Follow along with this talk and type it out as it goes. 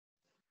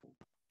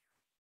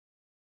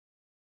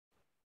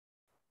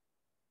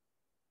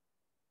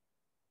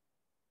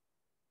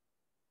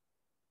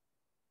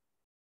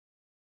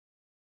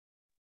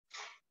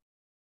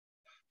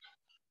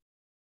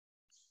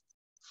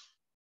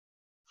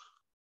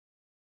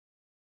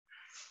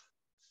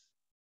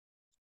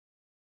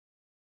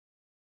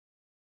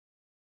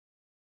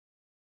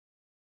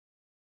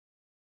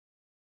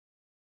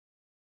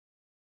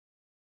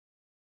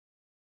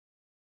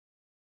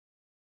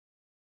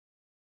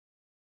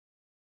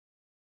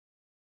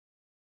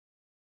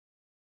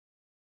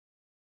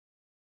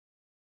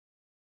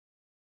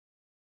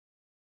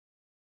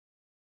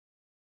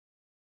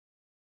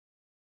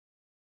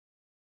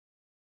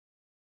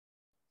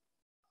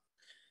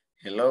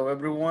Hello,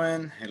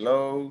 everyone.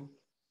 Hello.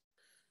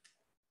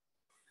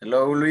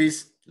 Hello,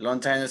 Luis. Long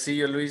time to see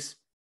you, Luis.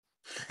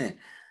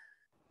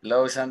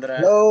 Hello, Sandra.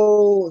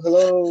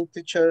 Hello,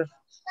 teacher.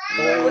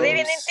 Hello. Good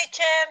evening,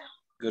 teacher.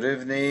 Good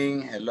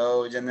evening.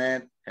 Hello,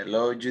 Janet.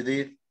 Hello,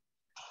 Judith.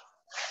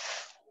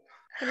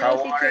 Hello,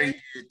 How are teacher.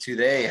 you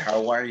today?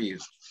 How are you?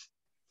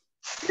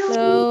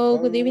 Hello,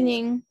 good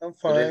evening. I'm Good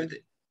fine. evening.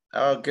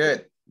 Oh,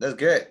 good. That's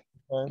good.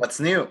 Fine. What's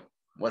new?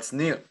 What's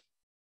new?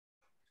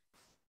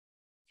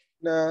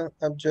 Nah,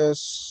 I'm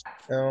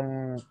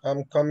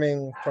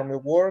coming from the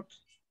work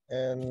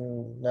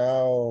and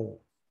now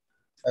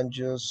I'm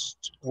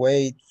just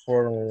wait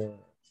for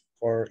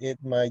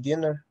eat my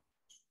dinner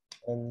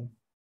and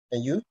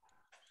you?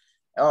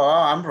 Oh,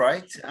 I'm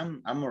right.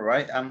 I'm all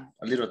right. I'm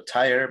a little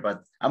tired,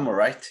 but I'm all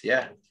right.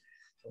 Yeah.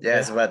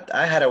 Yes, but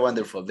I had a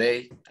wonderful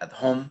day at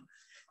home,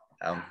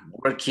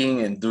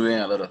 working and doing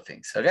a lot of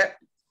things. Okay.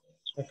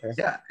 Okay.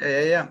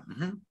 Yeah.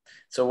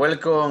 So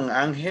welcome,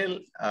 Angel.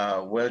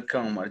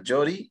 Welcome,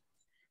 Marjorie.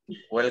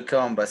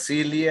 Welcome,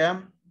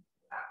 Basilia.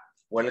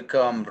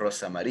 Welcome,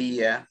 Rosa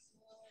Maria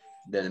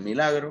del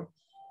Milagro.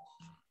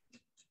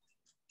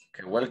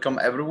 Okay, welcome,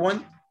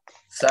 everyone.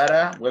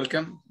 Sarah,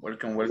 welcome.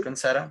 Welcome,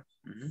 Sarah.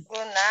 Good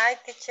night,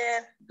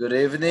 teacher. Good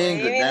evening,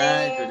 Good good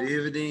night, evening. good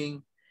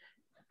evening.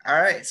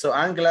 All right, so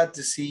I'm glad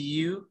to see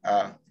you.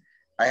 I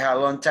had a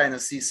long time to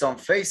see some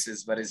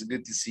faces, but it's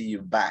good to see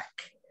you back.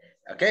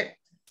 Okay,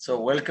 so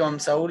welcome,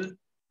 Saul.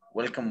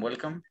 Welcome.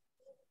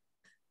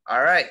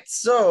 All right,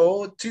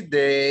 so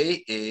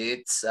today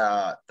it's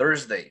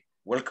Thursday.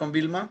 Welcome,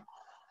 Vilma.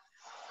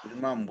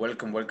 Vilma,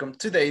 welcome.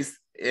 Today's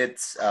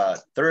it's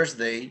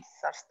Thursday,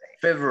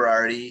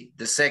 February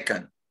the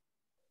 2nd,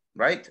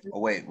 right?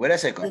 Oh, wait a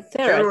second. The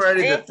third.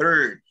 February the Sí.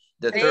 3rd.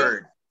 The Sí.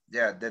 3rd.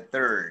 Yeah, the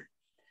 3rd.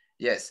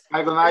 Yes.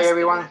 Hi, good night,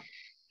 everyone.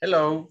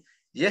 Hello.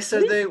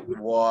 Yesterday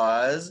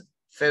was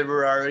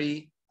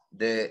February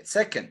the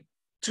 2nd.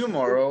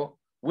 Tomorrow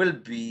will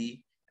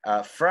be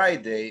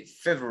Friday,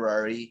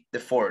 February the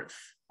 4th.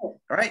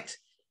 All right.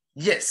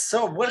 Yes.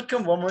 So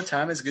welcome one more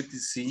time. It's good to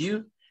see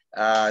you.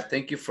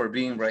 Thank you for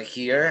being right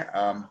here.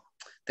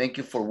 Thank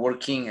you for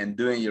working and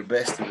doing your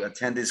best to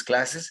attend these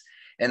classes.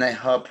 And I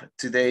hope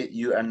today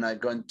you are not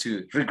going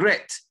to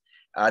regret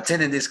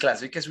attending this class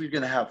because we're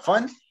going to have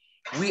fun.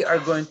 We are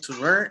going to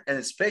learn, and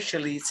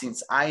especially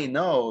since I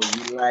know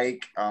you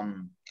like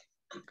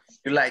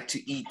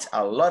to eat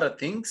a lot of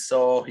things,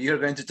 so you're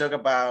going to talk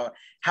about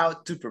how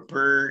to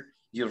prepare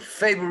your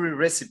favorite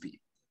recipe.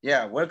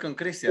 Yeah, welcome,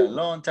 Christian.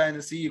 Long time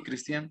to see you,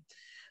 Christian.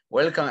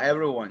 Welcome,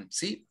 everyone.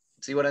 See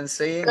what I'm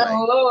saying?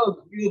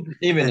 Hello, good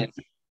evening.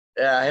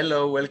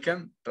 Hello,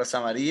 welcome. Rosa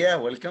Maria,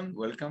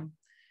 welcome.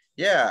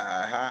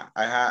 Yeah,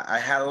 I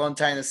had a long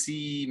time to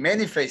see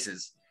many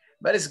faces,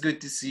 but it's good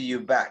to see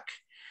you back.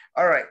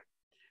 All right.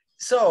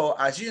 So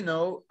as you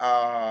know,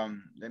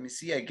 let me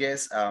see, I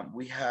guess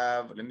we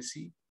have, let me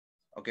see,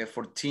 okay,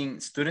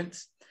 14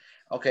 students.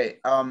 Okay,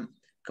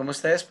 como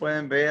ustedes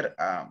pueden ver,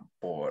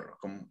 por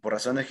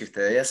razones que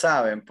ustedes ya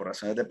saben, por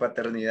razones de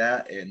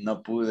paternidad,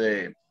 no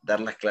pude dar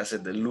las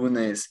clases del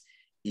lunes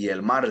y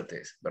el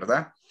martes,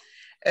 ¿verdad?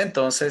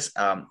 Entonces,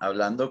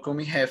 hablando con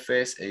mis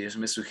jefes, ellos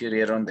me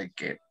sugirieron de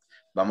que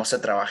vamos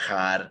a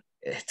trabajar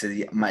este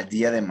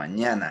día de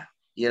mañana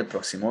y el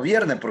próximo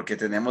viernes, porque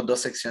tenemos 2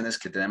 secciones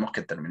que tenemos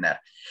que terminar.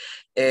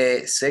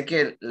 Sé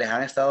que les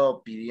han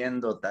estado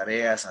pidiendo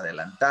tareas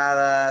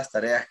adelantadas,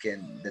 tareas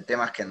de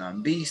temas que no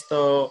han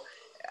visto.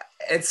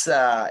 It's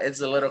a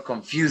little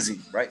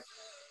confusing, right?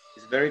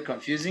 It's very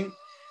confusing,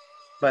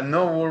 but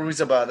no worries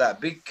about that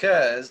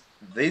because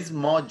this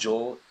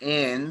module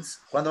ends.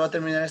 ¿Cuándo va a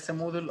terminar este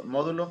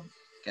módulo?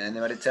 Can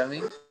anybody tell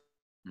me?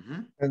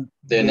 And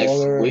The next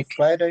other week.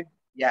 Friday.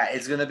 Yeah,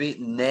 it's gonna be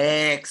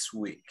next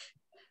week.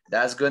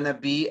 That's gonna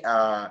be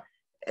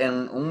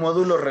en un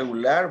módulo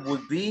regular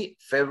would be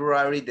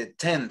February the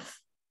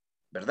 10th,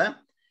 ¿verdad?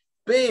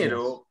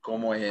 Pero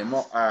como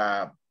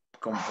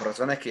por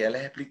razones que ya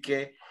les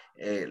expliqué,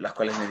 las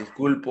cuales me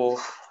disculpo,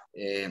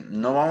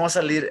 no vamos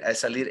a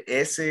salir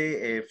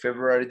ese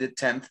February the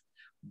 10th,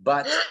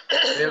 but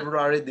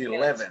February the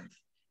 11th.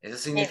 Eso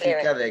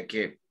significa de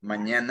que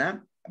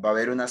mañana va a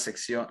haber una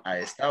sección a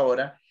esta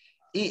hora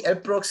y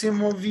el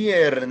próximo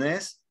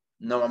viernes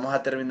no vamos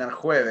a terminar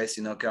jueves,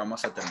 sino que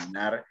vamos a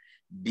terminar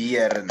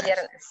viernes.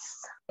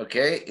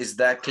 Okay, is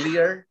that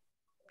clear?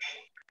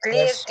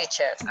 Clear, Yes.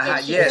 teacher.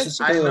 Yes,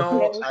 I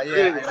know.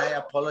 Yeah, and I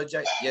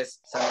apologize.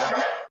 Yes,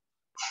 Sandra.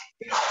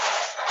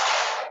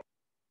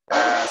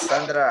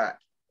 Sandra,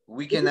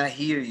 we cannot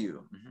hear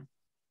you.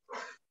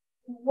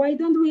 Why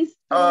don't we study?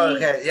 Oh,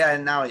 okay. Yeah,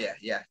 now, yeah.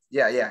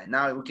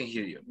 Now we can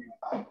hear you.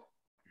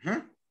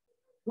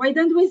 Why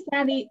don't we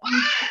study on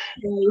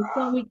Saturday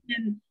so we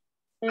can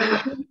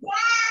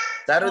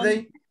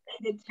Saturday?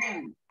 the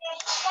time?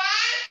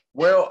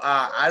 Well,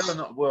 I don't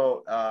know.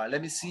 Well,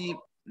 let me see.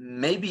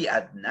 Maybe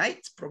at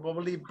night,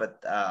 probably,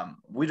 but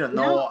we don't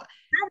know. No,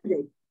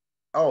 Saturday.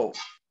 Oh,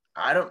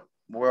 I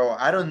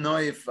don't know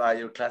if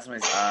your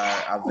classmates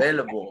are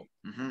available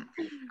Mm-hmm.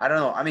 I don't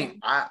know. I mean,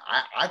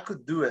 I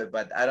could do it,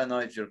 but I don't know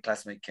if your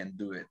classmate can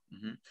do it.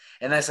 Mm-hmm.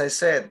 And as I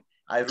said,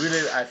 I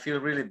feel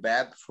really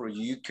bad for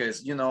you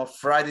because, you know,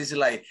 Friday's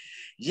like,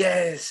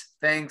 yes,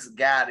 thanks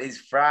God, it's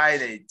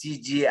Friday,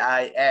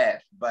 TGIF.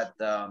 But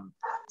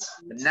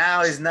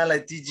now it's not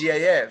like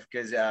TGIF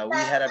because we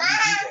had a big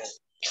deal.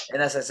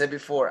 And as I said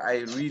before, I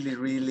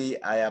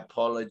really, I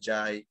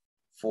apologize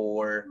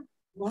for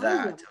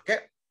that. Okay,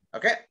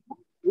 okay.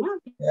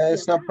 Yeah,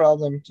 it's no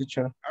problem,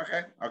 teacher.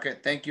 Okay, okay.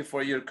 Thank you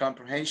for your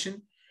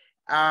comprehension.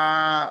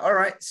 All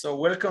right, so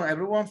welcome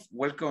everyone.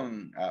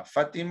 Welcome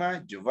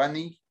Fatima,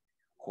 Giovanni,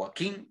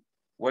 Joaquin.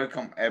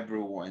 Welcome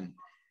everyone.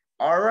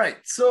 All right,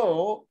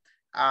 so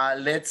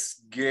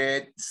let's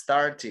get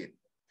started.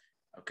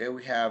 Okay,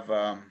 we have,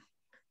 all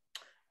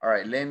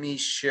right, let me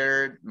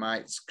share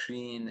my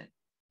screen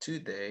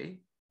today.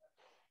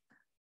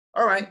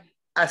 All right,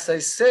 as I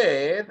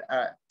said,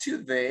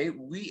 today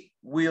we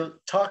will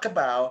talk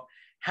about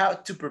how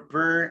to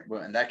prepare,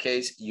 well, in that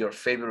case, your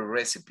favorite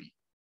recipe,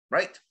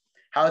 right?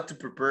 How to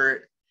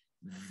prepare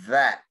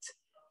that.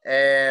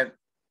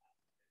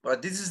 Well,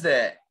 this is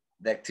the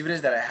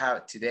activities that I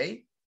have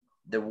today.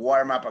 The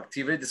warm-up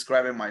activity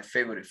describing my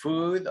favorite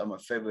food or my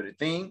favorite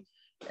thing.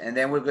 And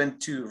then we're going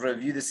to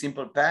review the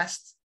simple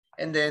past.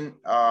 And then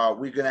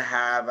we're gonna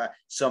have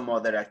some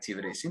other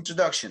activities.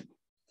 Introduction.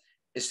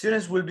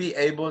 Students will be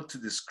able to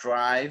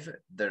describe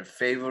their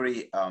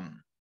favorite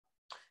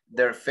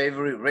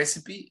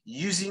recipe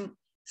using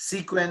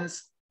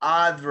sequence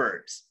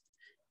adverbs.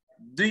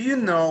 Do you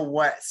know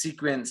what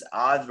sequence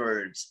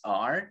adverbs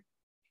are?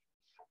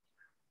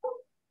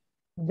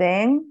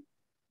 Then.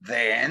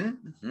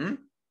 Then.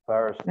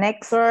 First.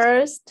 Next.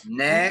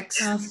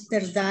 Next. After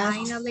that.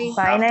 Finally.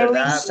 After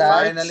that, Besides.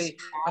 finally.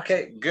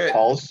 Okay, good.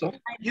 Also,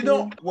 You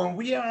know, when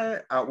we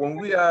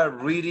are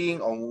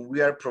reading or when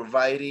we are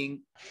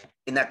providing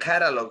in a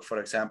catalog, for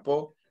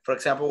example,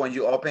 when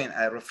you open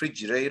a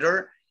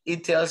refrigerator,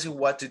 it tells you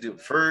what to do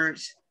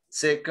first,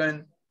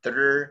 second,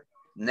 third,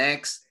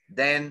 next,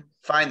 then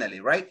finally,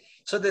 right?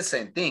 So the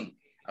same thing.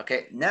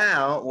 Okay,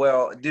 now,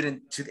 well,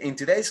 in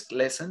today's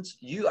lessons,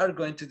 you are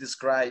going to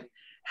describe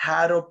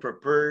how to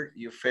prepare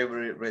your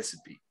favorite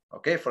recipe.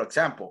 Okay, for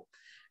example,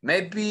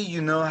 maybe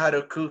you know how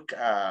to cook,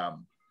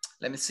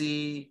 let me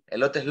see,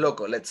 elotes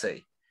loco, let's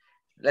say.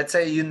 Let's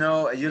say you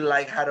know you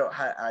like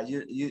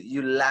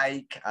you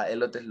like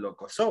elotes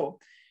loco. So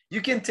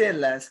you can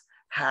tell us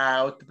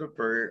how to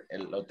prepare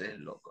elotes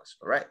locos,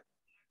 all right?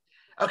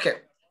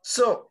 Okay,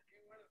 so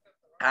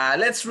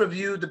let's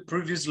review the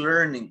previous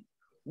learning.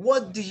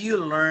 What did you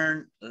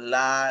learn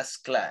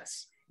last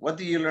class? What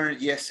did you learn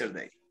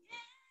yesterday?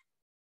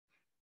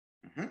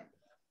 Mm-hmm.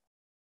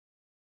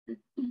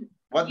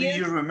 What do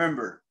you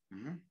remember?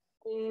 Mm-hmm.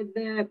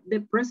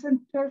 The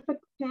present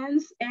perfect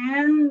tense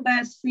and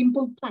the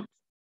simple past.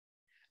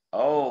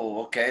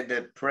 Oh, okay.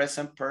 The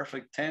present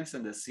perfect tense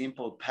and the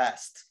simple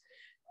past.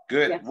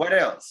 Good. Yes. What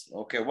else?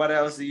 Okay, what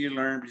else do you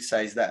learn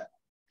besides that?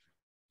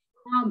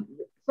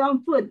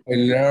 Some food. I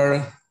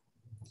learned.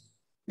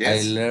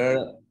 Yes. I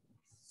learned.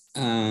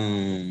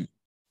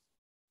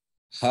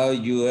 Have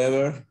you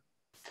ever?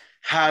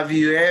 Have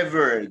you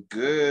ever?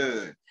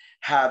 Good.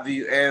 Have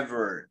you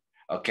ever?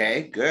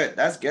 Okay, good.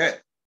 That's good.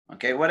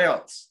 Okay, what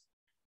else?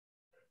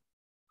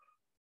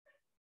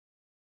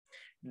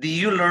 Do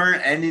you learn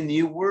any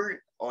new word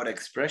or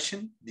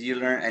expression? Do you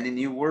learn any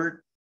new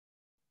word?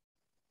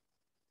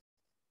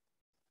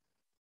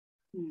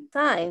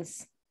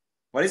 Science.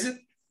 What is it?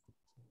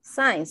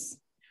 Science.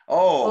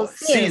 Oh, Oh,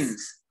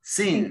 since.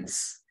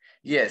 since.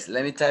 Yes,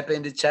 let me type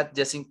in the chat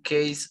just in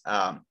case.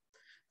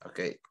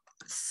 Okay,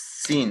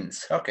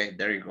 since. Okay,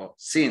 there you go.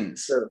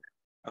 Since. Sure.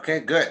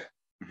 Okay, good.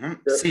 Mm-hmm.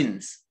 Sure.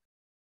 Since.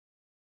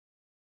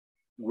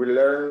 We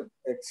learn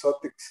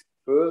exotic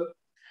food.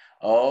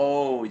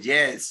 Oh,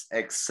 yes,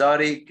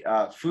 exotic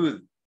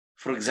food.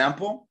 For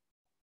example?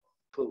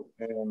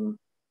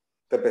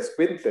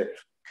 Tepescuintle.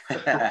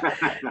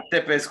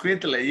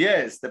 Tepescuintle,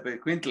 yes,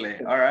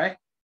 tepescuintle. All right.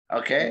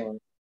 Okay.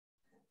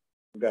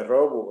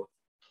 Garrobo.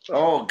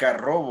 Oh,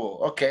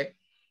 garrobo. Okay,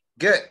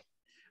 good.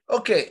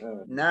 Okay,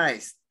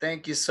 nice.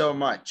 Thank you so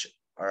much.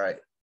 All right.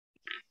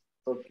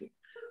 Okay.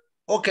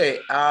 Okay.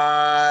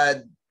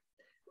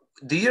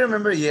 Do you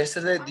remember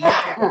yesterday? Do you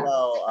talk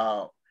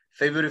about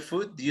favorite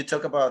food? Do you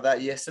talk about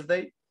that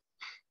yesterday?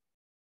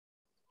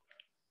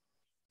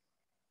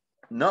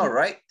 No,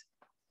 right?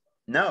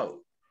 No.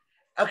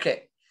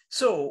 Okay.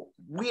 So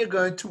we are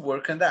going to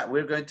work on that.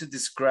 We're going to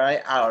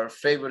describe our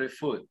favorite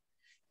food.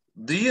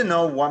 Do you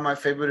know what my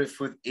favorite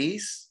food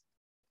is?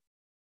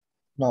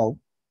 No.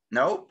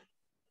 No?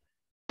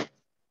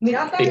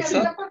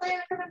 pizza.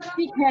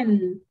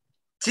 Chicken.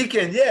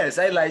 Chicken, yes,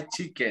 I like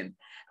chicken.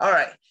 All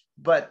right,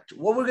 but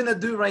what we're gonna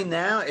do right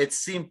now, it's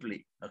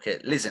simply, okay,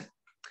 listen.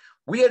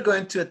 We are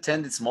going to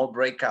attend the small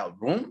breakout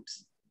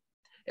rooms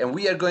and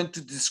we are going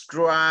to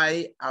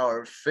describe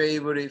our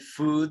favorite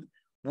food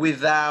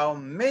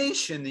without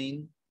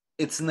mentioning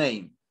its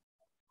name,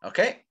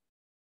 okay?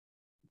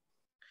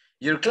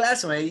 Your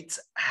classmates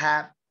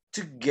have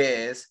to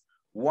guess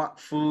what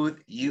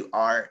food you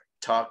are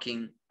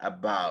talking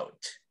about.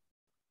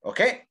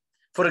 Okay?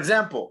 For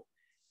example,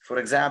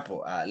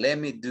 let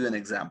me do an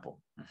example.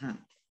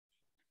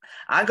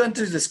 I'm going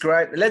to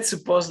describe, let's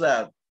suppose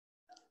that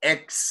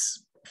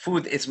X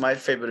food is my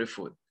favorite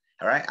food.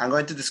 All right, I'm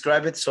going to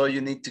describe it, so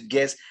you need to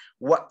guess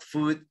what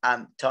food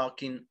I'm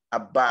talking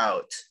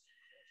about.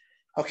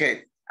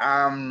 Okay,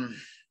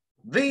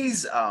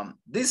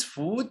 this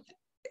food,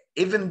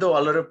 even though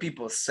a lot of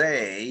people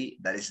say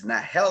that it's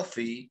not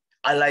healthy,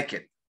 I like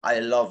it. I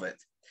love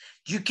it.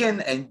 You can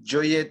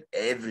enjoy it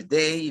every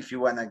day. If you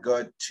want to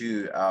go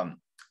to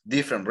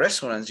different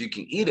restaurants, you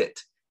can eat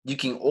it. You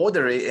can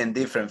order it in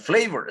different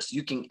flavors.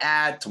 You can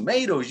add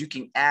tomatoes. You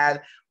can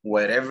add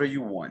whatever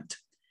you want.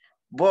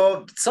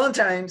 But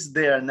sometimes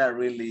they are not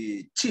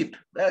really cheap.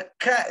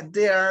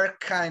 They are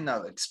kind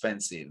of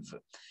expensive.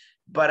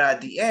 But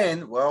at the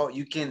end, well,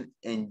 you can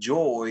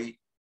enjoy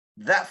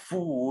that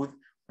food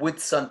with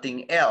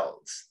something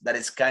else that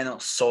is kind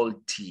of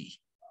salty.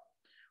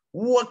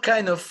 What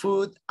kind of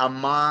food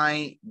am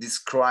I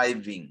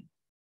describing?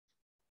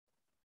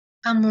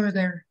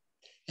 Hamburger.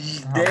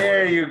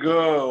 There you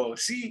go.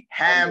 See,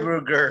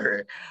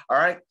 hamburger. All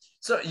right.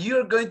 So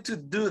you're going to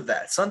do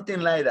that,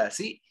 something like that.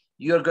 See,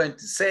 you're going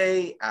to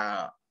say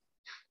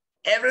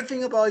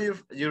everything about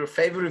your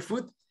favorite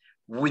food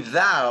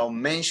without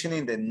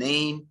mentioning the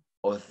name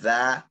of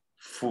that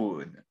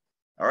food.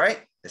 All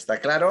right.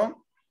 ¿Está claro?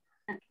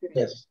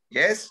 Yes.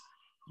 Yes.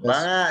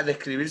 Van a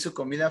describir su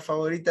comida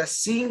favorita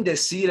sin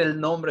decir el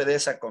nombre de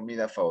esa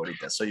comida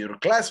favorita. So your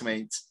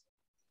classmates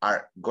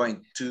are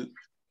going to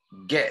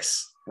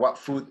guess what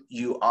food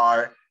you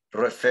are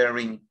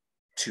referring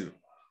to.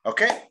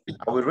 Okay,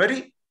 are we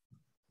ready?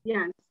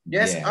 Yes.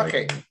 Yes, Yeah.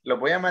 okay. Lo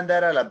voy a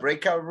mandar a la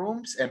breakout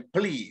rooms, and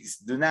please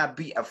do not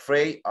be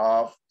afraid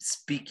of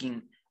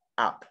speaking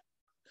up.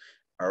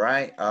 All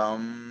right,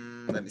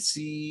 let me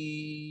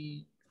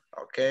see.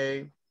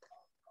 Okay.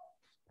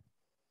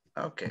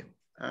 Okay,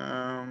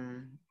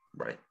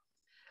 right.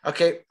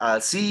 Okay,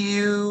 I'll see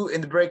you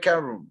in the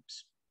breakout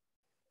rooms.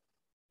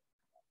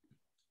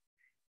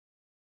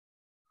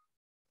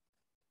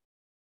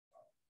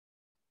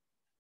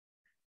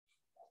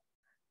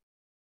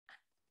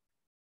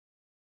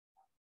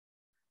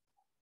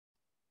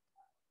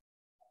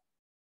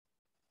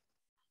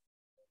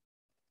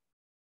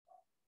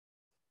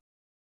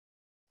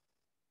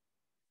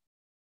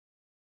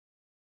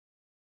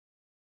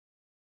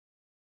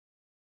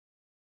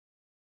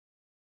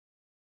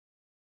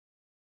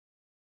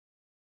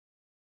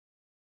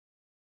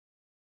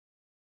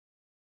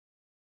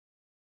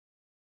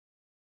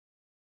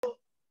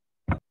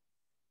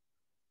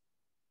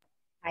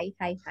 Hi.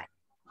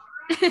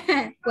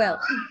 Well,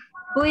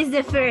 who is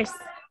the first?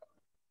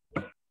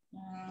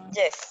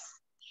 Yes.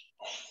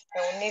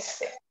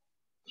 Eunice.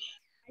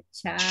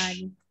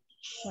 Chan.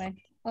 Well,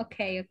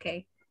 okay.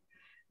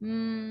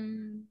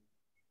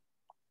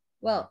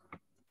 Well,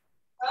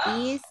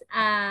 is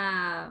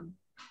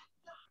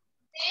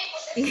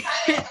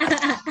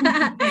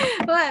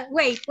well,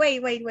 wait.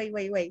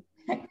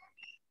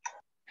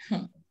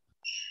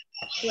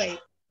 Wait,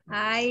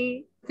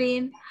 I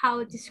think how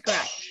to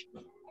describe.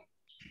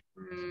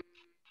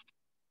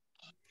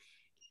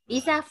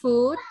 It's a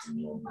food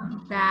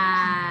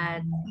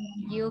that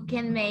you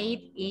can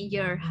make in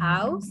your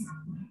house,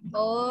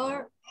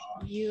 or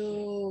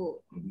you,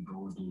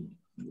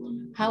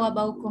 how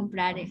about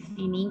comprar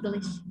in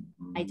English?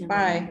 I don't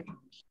know.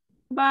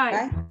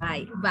 Buy.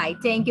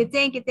 Thank you.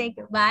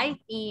 Buy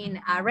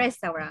in a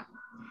restaurant.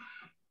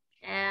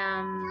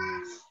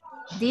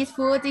 This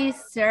food is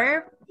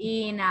served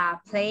in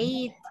a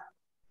plate,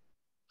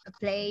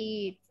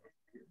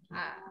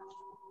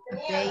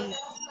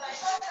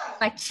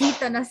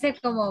 pachito, no sé,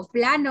 como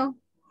plano.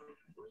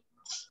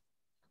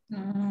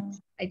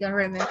 I don't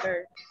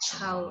remember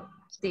how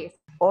this.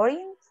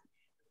 Orange?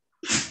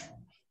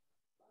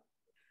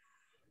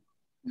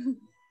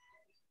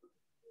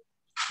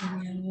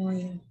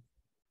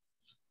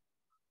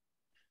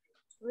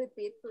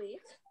 Repeat,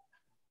 please.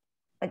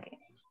 Okay.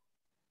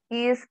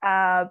 Is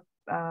a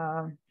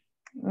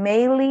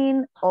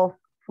mailing of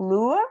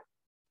flour.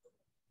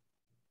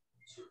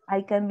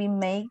 I can be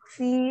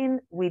mixing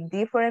with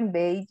different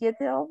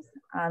vegetables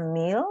and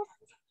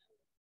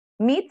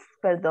meats.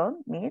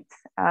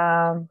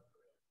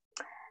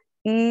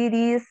 It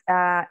is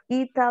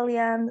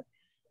Italian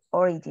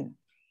origin.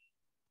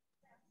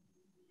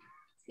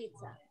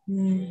 Pizza.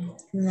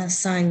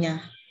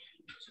 Lasagna.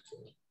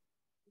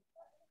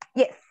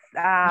 Yes.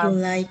 You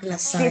like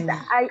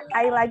lasagna? Yes,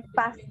 I like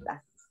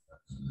pasta.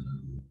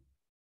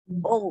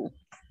 Oh.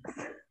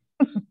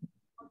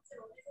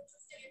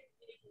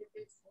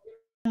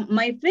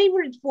 My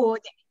favorite food.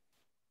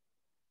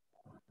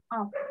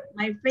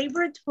 My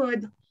favorite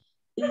food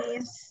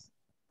is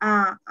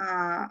a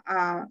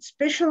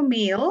special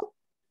meal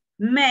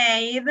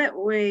made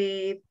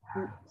with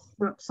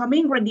some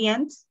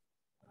ingredients.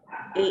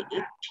 It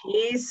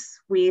is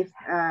with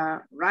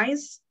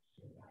rice,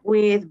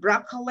 with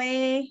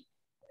broccoli,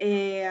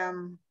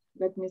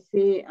 let me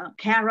see,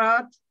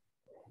 carrot,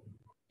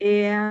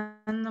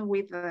 and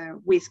with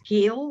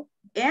kale,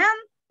 and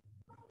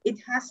it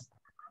has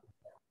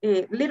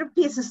little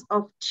pieces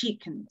of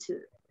chicken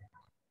too.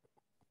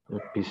 A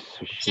piece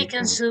of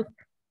Chicken soup.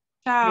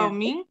 Yeah. Chow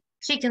mein.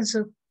 Chicken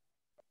soup.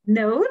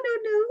 No.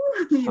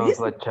 Sounds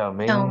like chow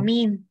mein. Chow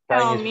mein.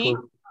 Chinese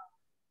food.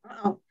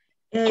 Oh,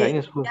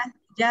 Chinese food.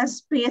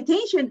 just pay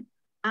attention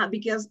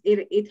because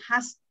it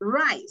has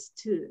rice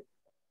too.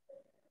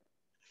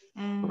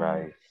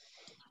 Rice.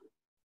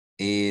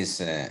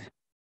 Is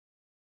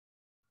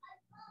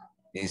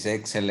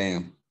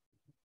excellent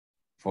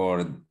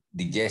for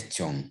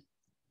digestion.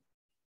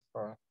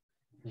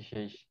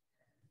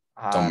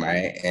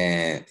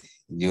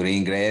 Your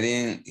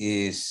ingredient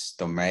is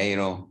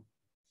tomato,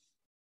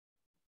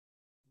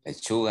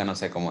 lechuga, no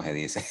sé cómo se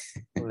dice.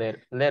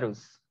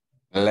 Lettuce.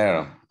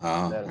 Lettuce.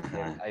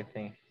 Yes, I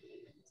think.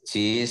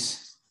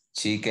 Cheese,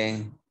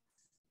 chicken,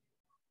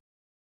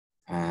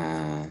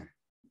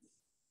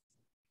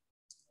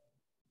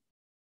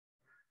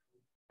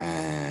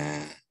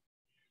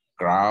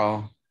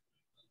 ground.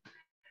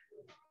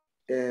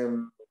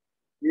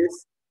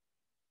 This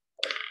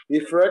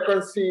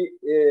frequency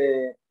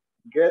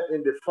get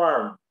in the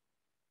farm.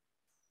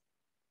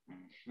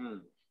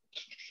 No.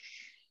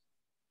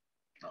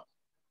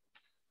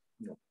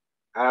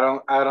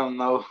 I don't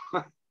know.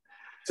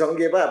 Don't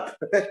give up.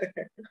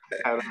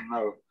 I don't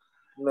know.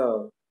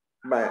 No.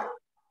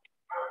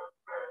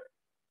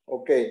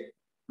 Okay.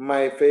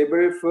 My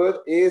favorite food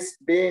is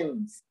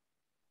beans.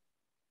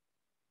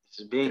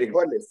 It's beans.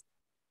 Frijoles.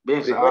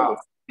 Beans. Frijoles.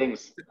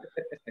 Beans.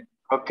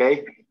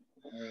 Okay.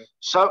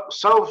 So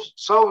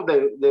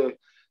the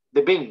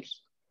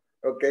beans.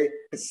 Okay.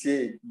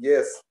 Sí.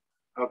 Yes.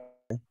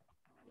 Okay.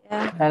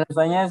 Yeah. And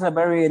lasagna is a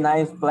very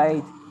nice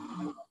plate.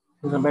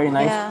 It's a very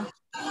nice. Yeah.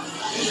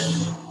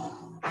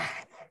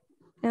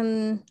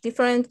 And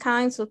different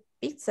kinds of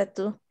pizza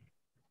too.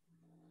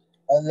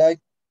 I like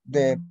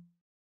the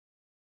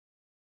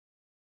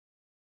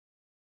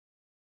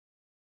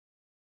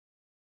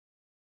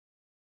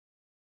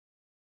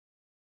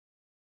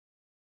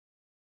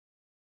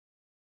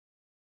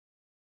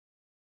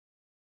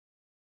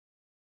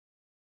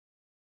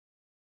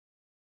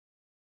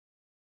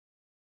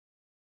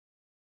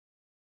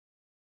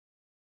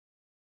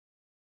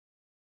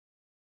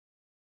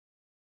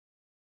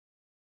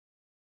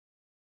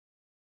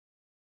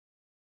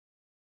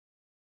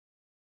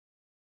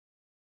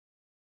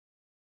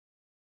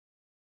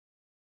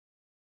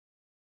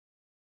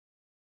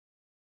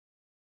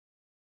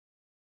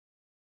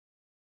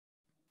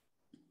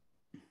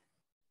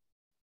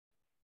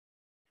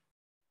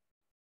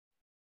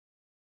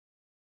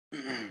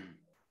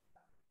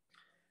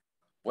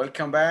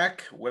Welcome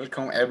back.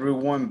 Welcome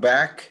everyone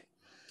back.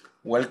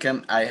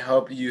 Welcome. I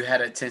hope you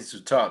had a chance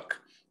to talk.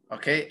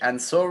 Okay.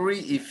 And sorry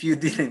if you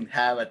didn't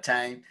have a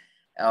time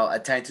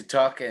to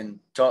talk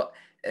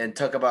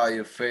about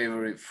your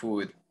favorite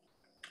food.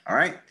 All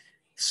right.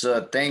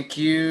 So thank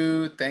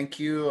you. Thank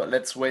you.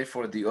 Let's wait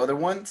for the other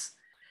ones.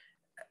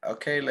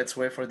 Okay. Let's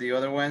wait for the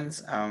other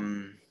ones.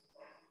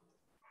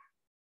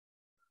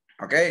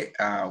 Okay.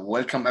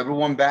 Welcome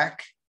everyone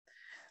back.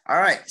 All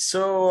right,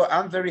 so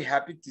I'm very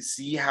happy to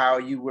see how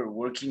you were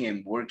working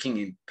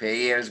in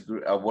pairs,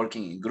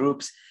 working in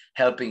groups,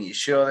 helping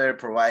each other,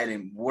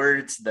 providing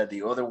words that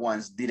the other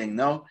ones didn't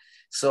know.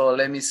 So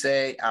let me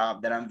say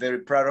that I'm very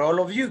proud of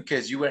all of you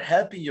because you were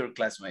helping your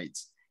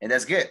classmates, and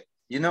that's good.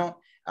 You know,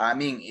 I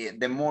mean,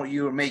 the more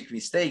you make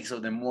mistakes or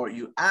the more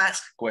you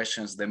ask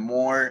questions, the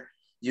more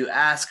you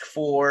ask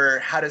for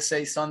how to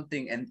say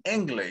something in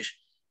English,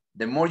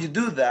 the more you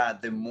do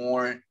that, the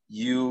more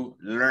you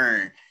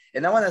learn.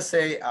 And I want to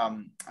say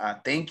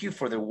thank you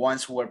for the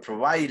ones who are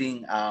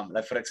providing,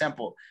 like for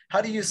example,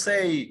 how do you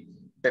say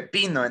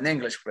pepino in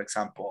English, for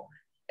example?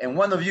 And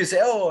one of you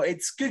say, oh,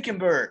 it's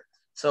cucumber.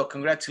 So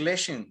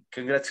congratulations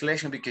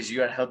because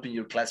you are helping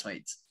your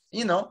classmates.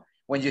 You know,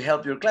 when you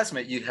help your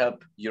classmate, you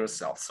help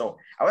yourself. So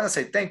I want to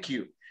say thank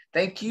you.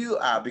 Thank you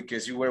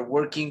because you were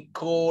working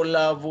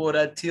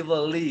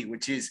collaboratively,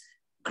 which is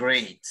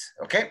great,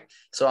 okay?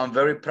 So I'm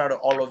very proud of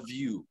all of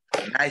you.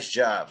 Nice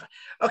job.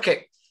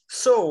 Okay.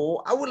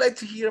 So I would like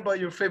to hear about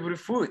your favorite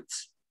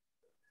foods.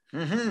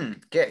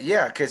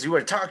 Yeah, because you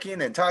were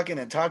talking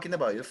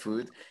about your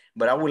food,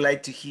 but I would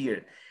like to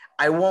hear.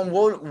 I want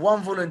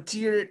one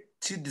volunteer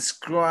to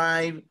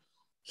describe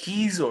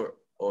his or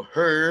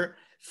her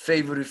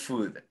favorite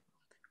food.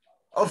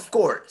 Of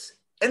course,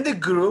 in the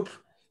group,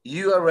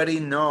 you already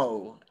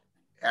know.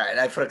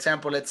 Like for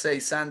example, let's say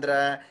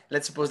Sandra,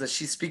 let's suppose that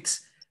she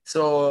speaks.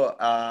 So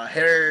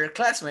her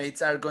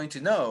classmates are going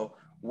to know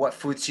what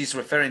food she's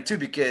referring to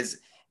because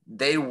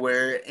they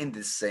were in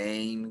the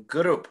same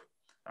group,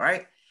 all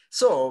right?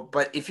 So,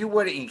 but if you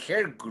were in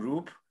her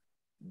group,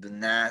 do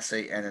not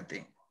say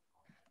anything.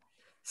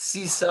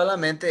 Si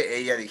solamente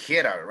ella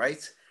dijera,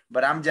 right?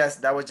 But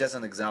that was just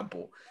an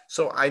example.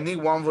 So I need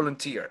one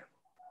volunteer.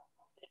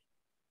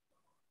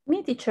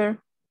 Me, teacher.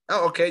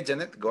 Oh, okay,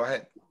 Janet, go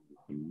ahead.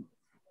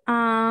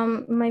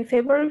 My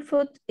favorite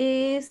food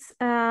is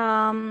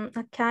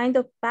a kind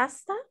of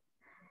pasta.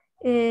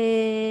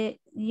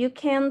 You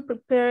can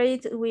prepare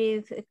it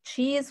with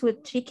cheese,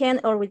 with chicken,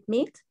 or with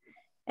meat.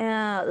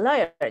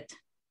 layered.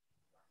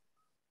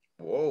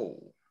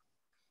 Whoa,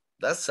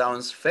 that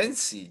sounds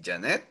fancy,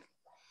 Janet.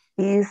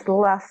 Is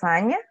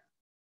lasagna?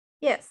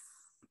 Yes.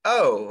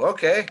 Oh,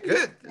 okay,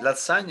 good.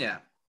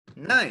 Lasagna.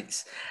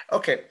 Nice.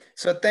 Okay,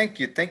 so thank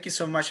you. Thank you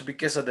so much.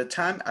 Because of the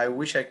time, I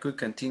wish I could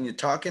continue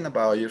talking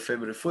about your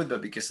favorite food,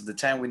 but because of the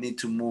time, we need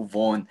to move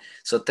on.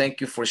 So thank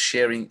you for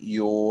sharing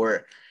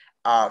your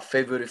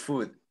favorite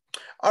food.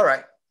 All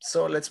right,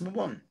 so let's move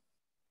on.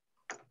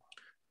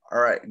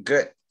 All right,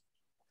 good.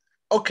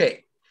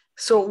 Okay,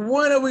 so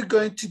what are we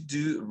going to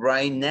do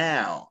right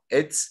now?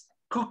 It's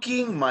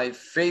cooking my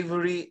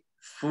favorite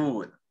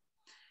food.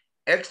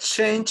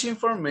 Exchange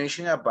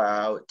information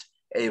about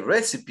a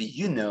recipe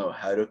you know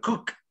how to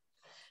cook.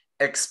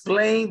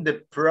 Explain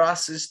the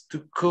process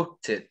to cook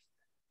it.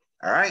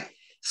 All right.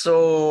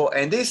 So,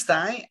 and this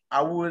time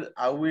I will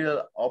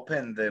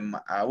open them.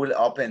 I will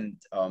open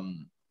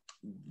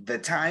the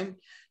time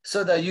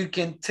so that you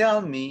can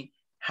tell me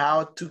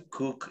how to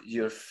cook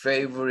your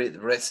favorite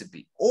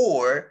recipe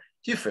or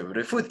your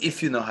favorite food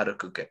if you know how to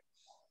cook it.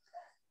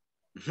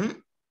 Mm-hmm.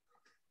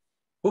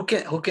 Who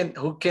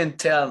can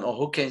tell or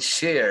who can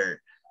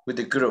share with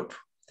the group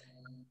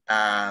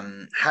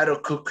how to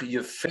cook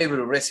your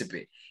favorite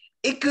recipe?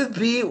 It could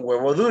be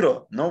huevo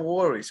duro, no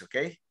worries,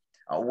 okay?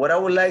 What I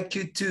would like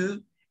you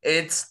to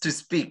is to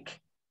speak,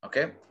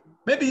 okay?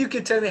 Maybe you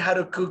can tell me how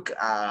to cook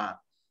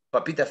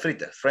papita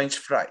frita, French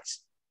fries.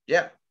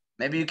 Yeah,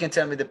 maybe you can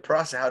tell me the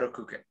process how to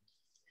cook it.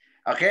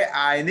 Okay,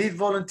 I need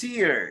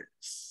volunteers.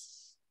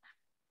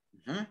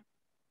 Mm-hmm.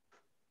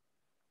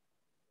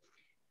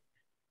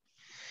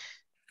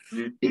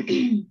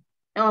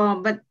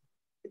 But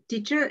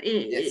teacher,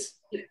 Yes.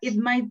 it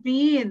might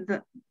be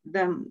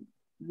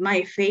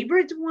my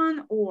favorite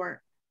one,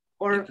 or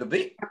It could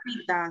be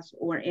papitas,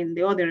 or in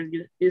the other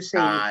you say.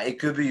 It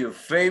could be your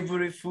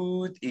favorite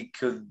food. It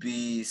could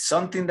be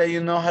something that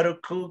you know how to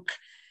cook.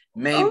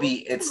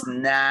 Maybe it's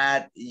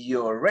not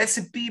your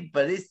recipe,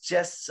 but it's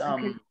just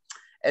Okay.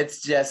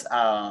 it's just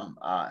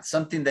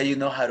something that you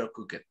know how to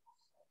cook it.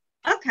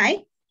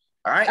 Okay.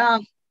 All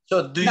right.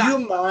 So do no.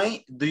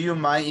 you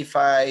mind if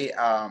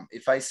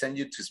I send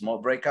you to small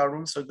breakout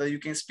room so that you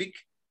can speak?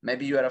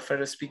 Maybe you are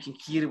afraid of speaking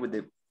here with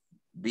the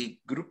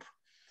big group.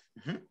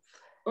 Mm-hmm.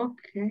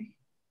 Okay.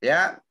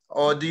 Yeah.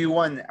 Or do you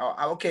want?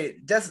 Okay.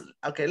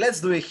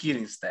 Let's do it here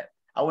instead.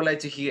 I would like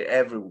to hear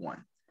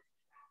everyone.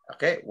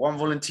 Okay. One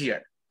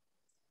volunteer.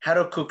 How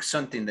to cook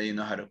something that you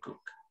know how to cook.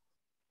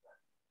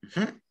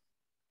 Mm-hmm.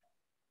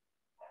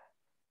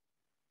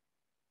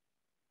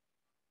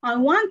 I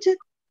want it.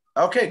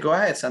 Okay. Go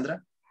ahead,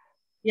 Sandra.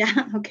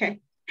 Yeah.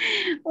 Okay.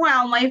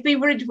 Well, my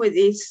favorite food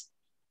is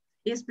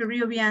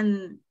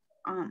Peruvian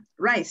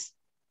rice.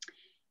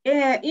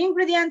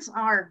 Ingredients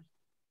are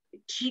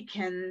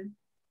chicken,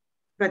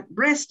 but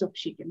breast of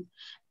chicken,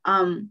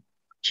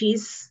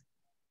 cheese,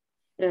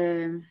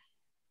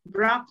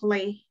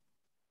 broccoli,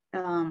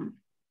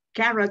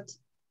 carrot,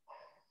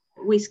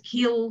 with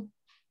kill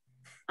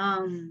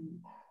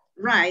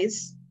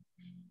rice,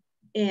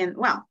 and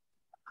well,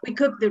 we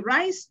cook the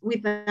rice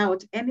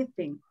without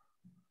anything.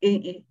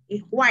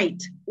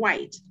 White.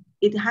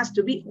 It has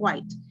to be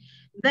white.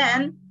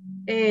 Then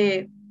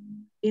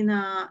in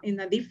a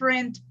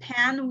different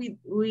pan, we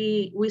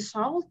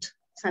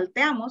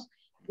salteamos.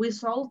 We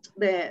salt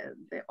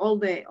all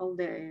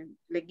the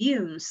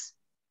legumes,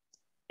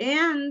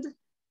 and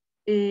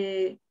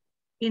in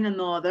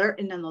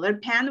another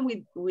pan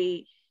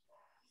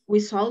we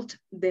salt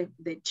the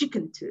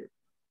chicken too,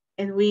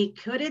 and we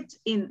cut it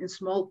in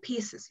small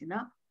pieces, you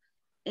know.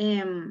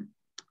 And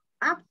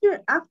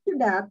after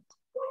that,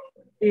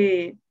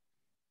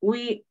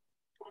 we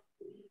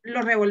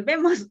lo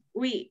revolvemos.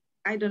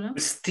 I don't know.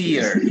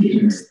 Steer.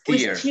 We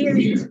steer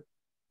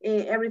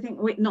everything.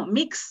 We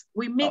mix.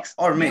 We mix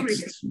or everything.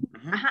 mix.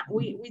 Mm-hmm.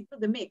 We do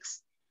the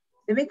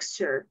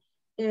mixture,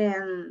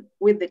 and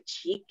with the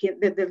chicken,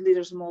 the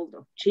little small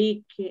of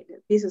chicken,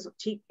 pieces of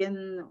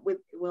chicken, with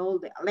all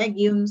the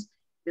legumes,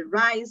 the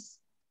rice,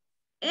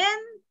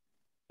 and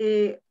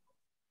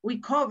we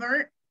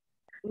cover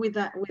with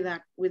a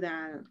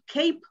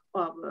cape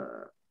of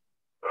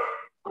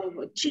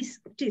cheese,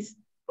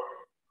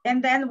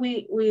 and then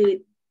we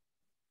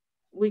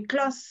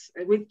close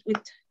we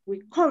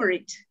cover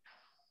it.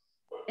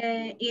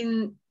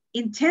 In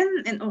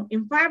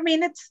 5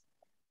 minutes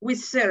we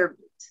serve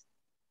it.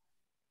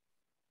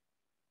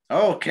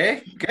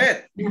 Okay,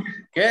 good.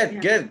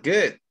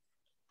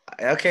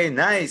 Okay,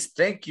 nice.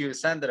 Thank you,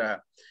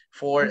 Sandra,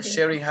 for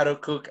sharing how to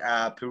cook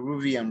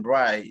Peruvian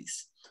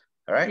rice.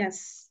 All right.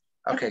 Yes.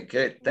 Okay,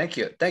 good. Thank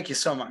you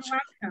so much. You're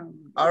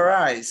welcome. All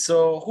right.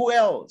 So who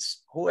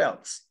else?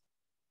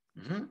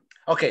 Mm-hmm.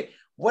 Okay.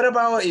 What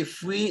about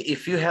if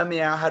you help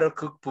me out how to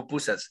cook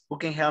pupusas? Who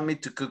can help me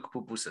to cook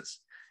pupusas?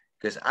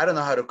 Because I don't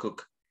know how to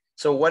cook.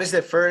 So what is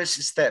the first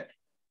step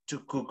to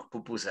cook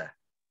pupusa?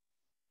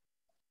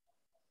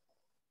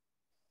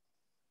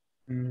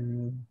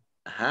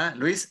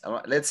 Luis,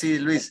 let's see,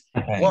 Luis.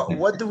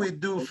 What do we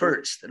do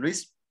first,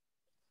 Luis?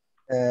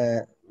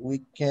 We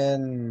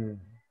can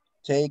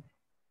take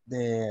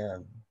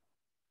the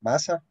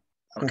masa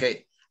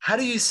Okay. How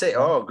do you say,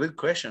 oh, good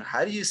question.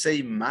 How do you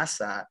say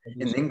masa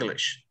in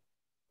English?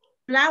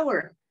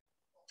 Flour.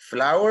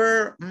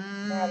 Flour?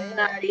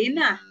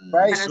 Harina.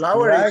 Rice,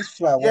 Flour. rice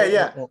flour.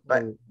 Yeah.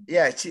 But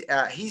yeah,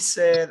 he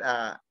said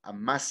a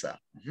masa.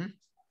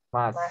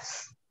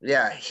 Mas.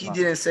 Yeah, he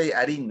didn't say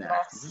harina.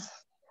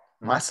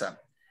 Masa.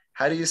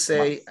 How do you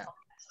say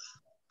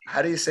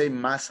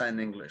masa in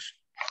English?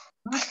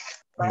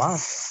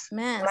 Mas.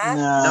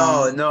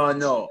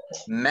 No.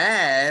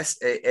 Mass,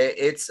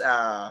 it's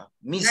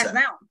misa.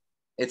 Now.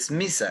 It's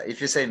misa.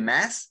 If you say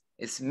mass,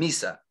 it's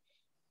misa.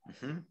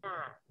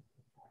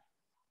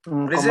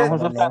 What is it?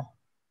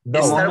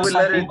 It starts with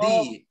letter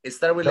D. It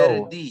starts with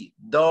letter D.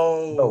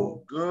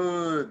 Dough.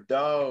 Good.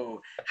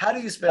 Dough. How do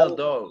you spell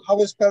dough? How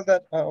do you spell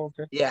that?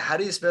 Okay. Yeah, how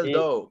do you spell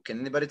dough?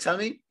 Can anybody tell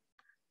me?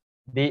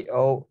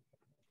 D-O-U-J-H.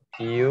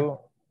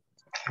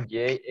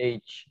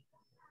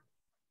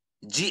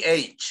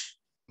 G-H.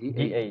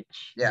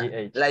 G-H. Yeah,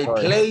 G-H. like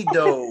Sorry.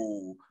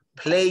 Play-Doh.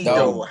 Play-Doh.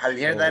 Dough. Have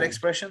you heard that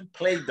expression?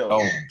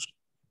 Play-Doh.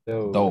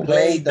 Dough.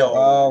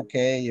 Play-Doh.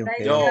 Okay.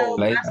 Dough.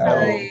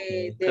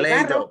 Okay.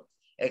 Play-Doh.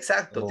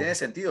 Exacto, tiene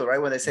sentido, right?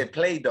 When they say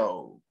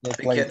Play-Doh.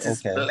 Because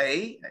it's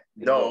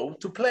play-doh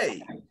to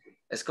play.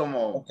 Es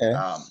como,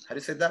 how do you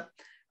say that?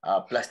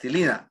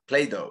 Plastilina,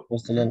 Play-Doh.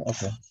 Plastilina,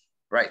 okay.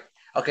 Right.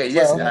 Okay,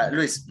 yes, Well,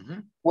 Luis.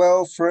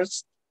 Well,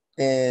 first,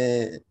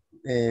 we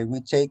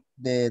take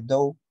the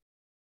dough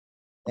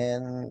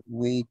and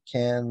we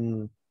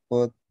can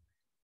put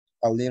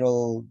a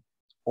little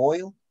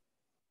oil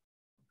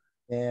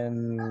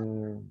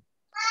and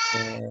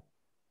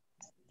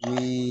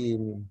we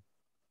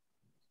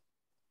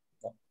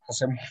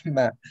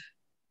hacemos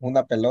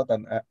una pelota.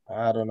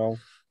 I don't know.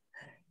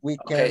 We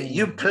can. Okay,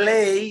 you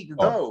play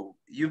dough.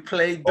 You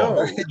play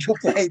dough. You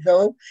play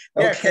dough.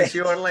 Yeah, Okay. because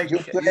you are like,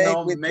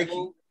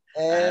 making.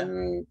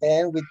 And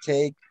we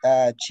take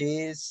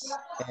cheese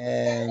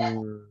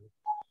and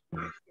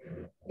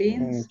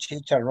beans,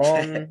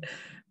 chicharrón.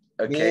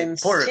 Okay,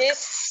 beans, pork.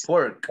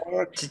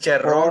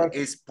 Chicharrón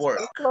is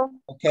pork.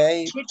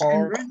 Okay,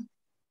 pork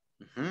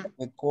Mm-hmm.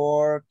 with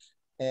pork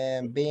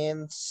and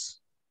beans,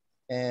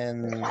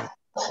 and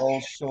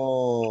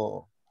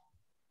also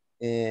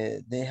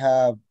they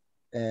have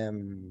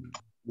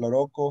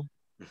loroco.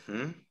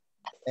 Mm-hmm.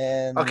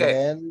 And okay.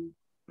 Then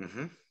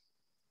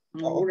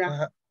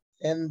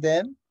and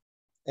then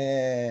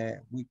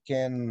we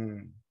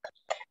can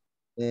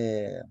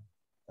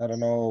I don't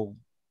know,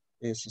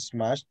 is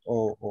smashed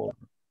or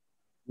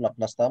lo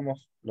aplastamos,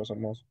 lo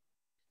hacemos.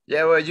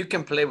 Yeah, well, you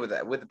can play with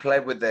that. With the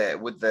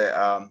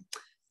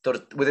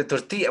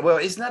tortilla. Well,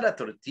 it's not a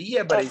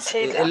tortilla, but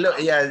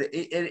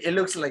it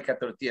looks like a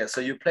tortilla.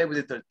 So you play with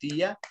the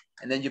tortilla,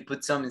 and then you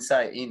put some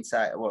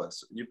inside. Well,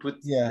 so you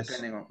put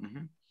depending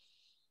on.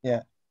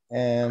 Yeah,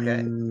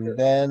 and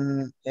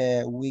then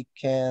we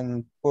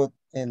can put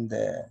in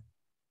the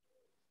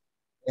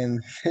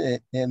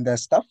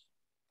stuff,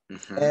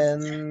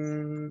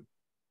 and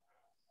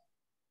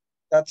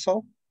that's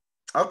all.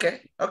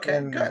 Okay,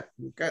 good.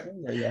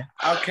 Yeah.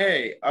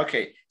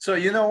 Okay. So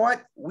you know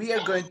what? We are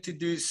going to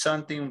do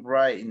something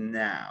right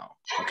now.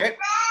 Okay.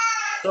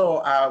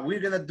 So we're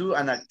gonna do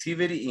an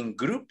activity in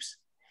groups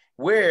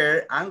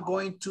where I'm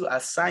going to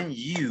assign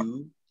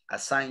you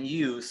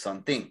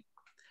something.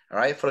 All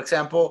right. For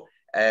example,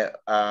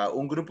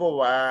 un grupo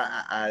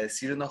va a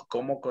decirnos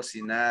cómo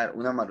cocinar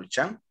una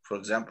maruchan, for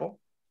example.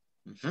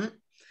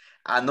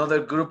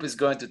 Another group is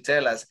going to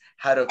tell us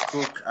how to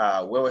cook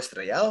huevo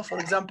estrellado, for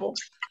example.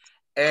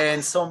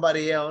 And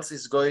somebody else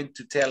is going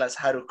to tell us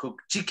how to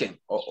cook chicken.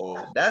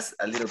 That's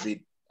a little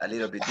bit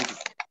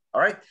difficult.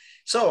 All right.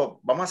 So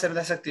vamos a hacer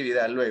esa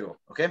actividad luego.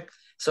 Okay.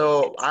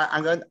 So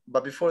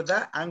but before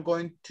that, I'm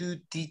going to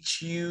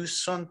teach you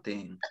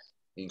something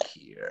in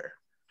here.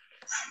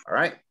 All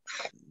right.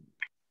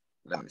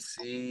 Let me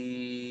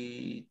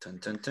see.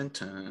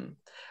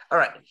 All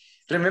right.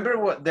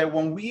 Remember that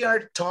when we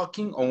are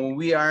talking or when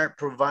we are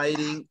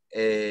providing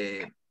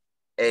a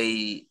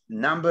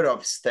number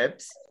of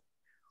steps,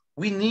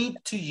 we need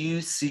to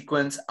use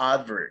sequence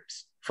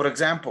adverbs. For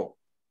example,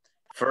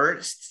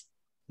 first,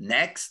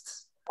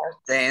 next,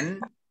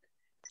 then,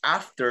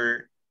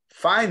 after,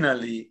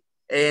 finally,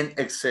 and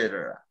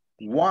etc.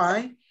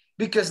 Why?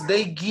 Because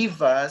they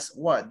give us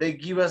what? They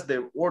give us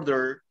the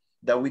order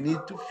that we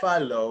need to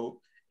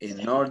follow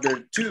in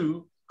order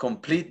to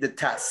complete the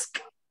task,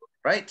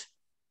 right?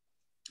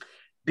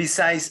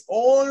 Besides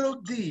all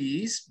of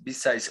these,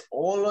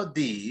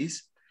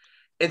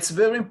 it's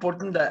very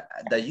important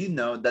that you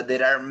know that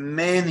there are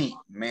many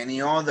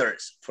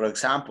others. For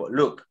example,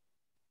 look.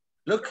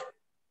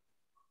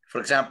 For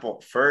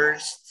example,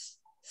 first,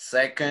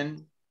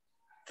 second,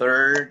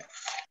 third,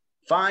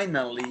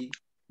 finally,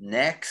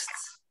 next,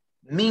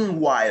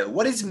 meanwhile.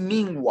 What is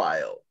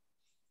meanwhile?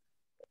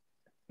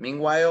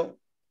 Meanwhile?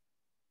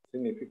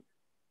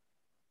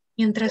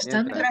 Mientras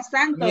tanto.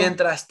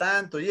 Mientras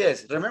tanto,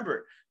 yes.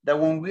 Remember that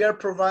when we are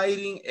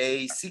providing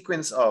a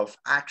sequence of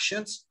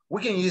actions,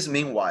 we can use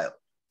meanwhile.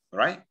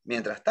 Right?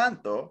 Mientras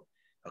tanto,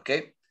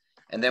 okay?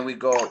 And then we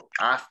go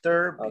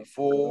after,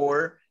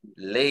 before,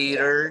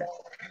 later,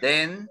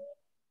 then,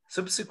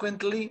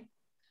 subsequently,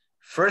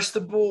 first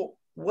of all.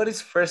 What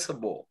is first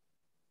of all?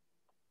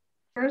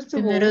 First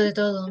of Primero all, de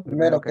todo.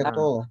 Primero que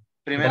todo.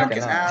 Primero que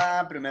nada.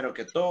 nada, primero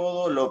que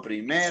todo, lo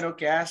primero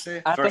que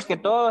hace. Antes First que of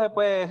all. todo se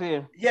puede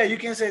decir. Yeah, you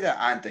can say that.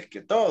 Antes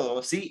que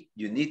todo, sí,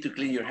 you need to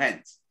clean your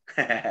hands.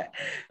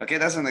 Okay,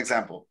 that's an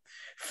example.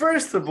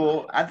 First of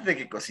all, antes de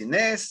que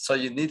cocines, so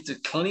you need to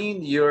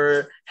clean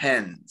your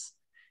hands.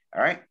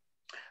 All right?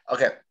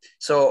 Okay,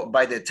 so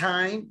by the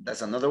time,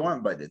 that's another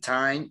one, by the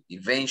time,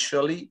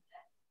 eventually,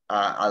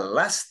 at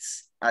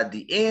last, at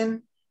the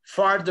end,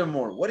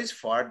 furthermore. What is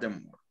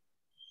furthermore?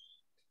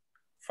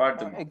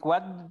 Furthermore.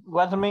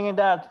 What's the meaning of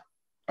that?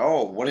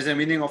 Oh, what is the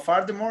meaning of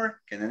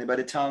furthermore? Can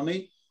anybody tell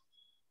me?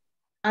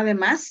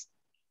 además.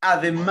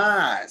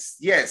 Además,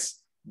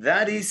 yes,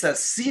 that is a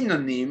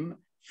synonym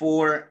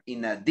for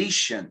in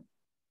addition,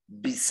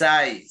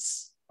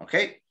 besides,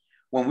 okay?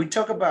 When we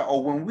talk about,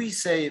 or when we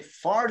say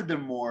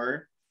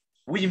furthermore,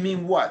 we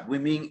mean what? We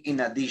mean in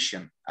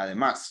addition,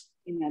 además.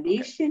 In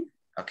addition.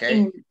 Okay.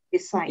 In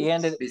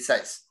besides.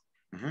 Besides.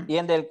 Y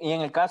en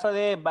el caso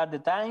de by the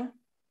time.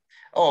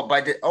 Oh,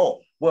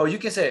 well, you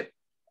can say,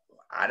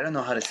 I don't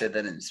know how to say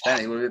that in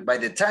Spanish. By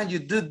the time you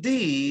do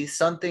this,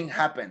 something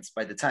happens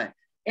by the time.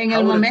 ¿En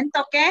el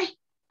momento qué?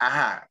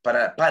 Ajá,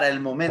 para el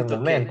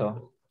momento que.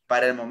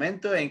 Para el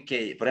momento en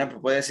que, por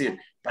ejemplo, puede decir,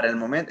 para el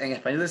momento, en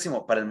español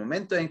decimos, para el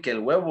momento en que el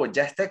huevo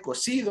ya esté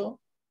cocido,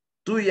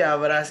 tú ya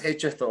habrás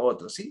hecho esto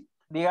otro, ¿sí?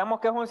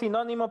 Digamos que es un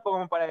sinónimo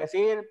como para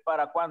decir,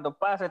 para cuando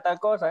pase tal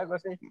cosa, algo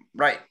así.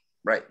 Right.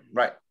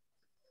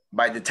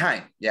 By the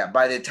time, yeah,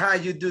 by the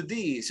time you do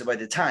this, by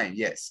the time,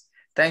 yes.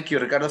 Thank you,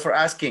 Ricardo, for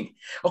asking.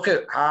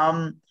 Okay,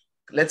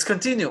 let's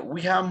continue.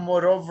 We have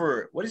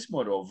moreover. What is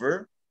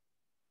moreover?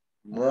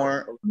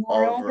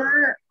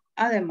 Moreover.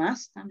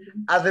 Además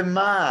también.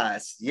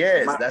 Además,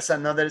 yes, that's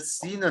another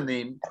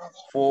synonym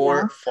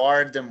for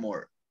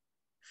furthermore.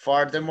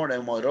 Furthermore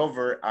and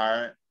moreover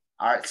are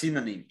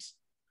synonyms.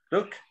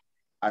 Look,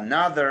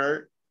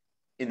 another,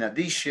 in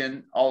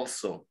addition,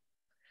 also.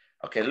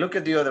 Okay, look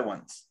at the other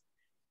ones.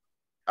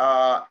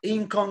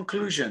 In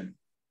conclusion,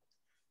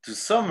 to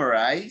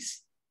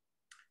summarize,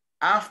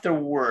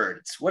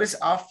 afterwards. What is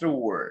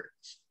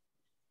afterwards?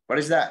 What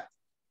is that?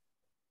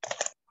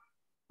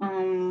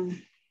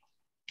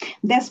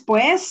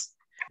 Después.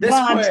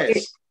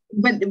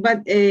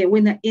 But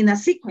when in a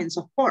sequence,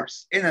 of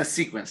course. In a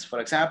sequence. For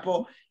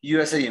example, you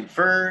are saying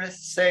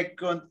first,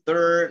 second,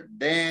 third,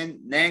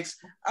 then, next.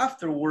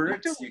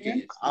 Afterwards, you can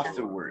use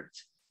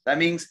afterwards. That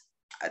means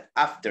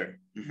after,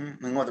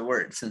 in other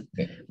words.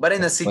 But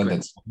in a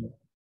sequence.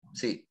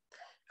 See.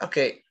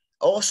 Okay.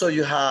 Also,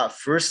 you have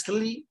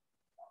firstly,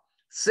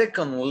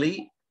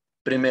 secondly,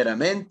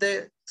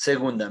 primeramente,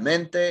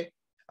 segundamente.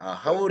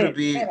 How would it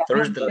be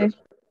thirdly?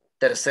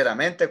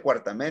 Terceramente,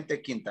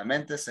 cuartamente,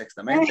 quintamente,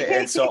 sextamente,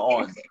 and so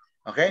on.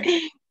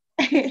 Okay?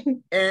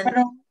 And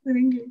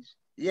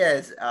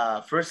yes,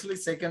 firstly,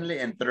 secondly,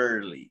 and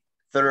thirdly.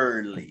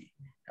 Thirdly.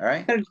 All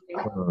right?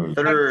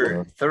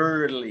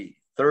 Thirdly.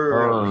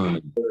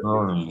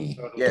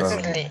 Yes.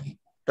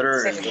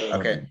 Thirdly.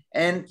 Okay.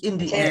 And in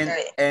the end,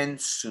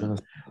 and soon.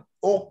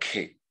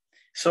 Okay.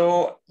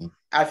 So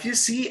as you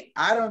see,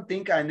 I don't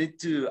think I need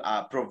to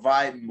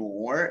provide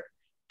more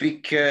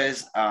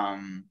because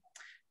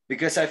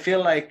I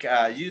feel like,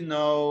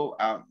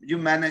 you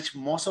manage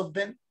most of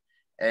them.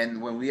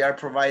 And when we are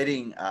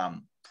providing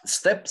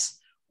steps,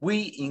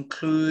 we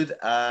include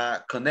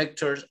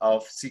connectors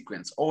of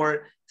sequence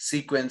or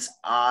sequence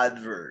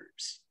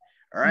adverbs.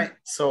 All right.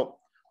 So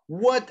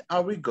what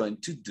are we going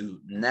to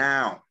do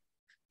now?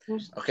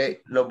 Okay.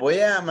 Lo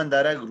voy a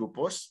mandar a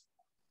grupos.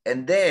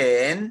 And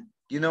then,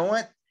 you know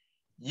what?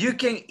 You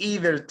can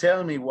either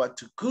tell me what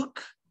to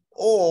cook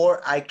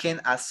or I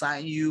can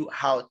assign you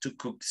how to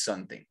cook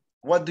something.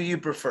 What do you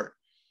prefer?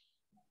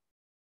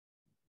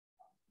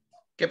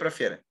 ¿Qué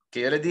prefieren?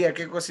 ¿Que yo les diga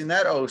qué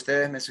cocinar o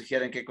ustedes me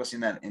sugieren qué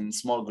cocinar in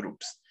small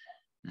groups?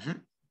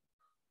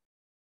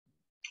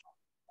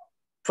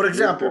 For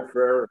example,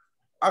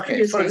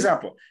 for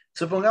example,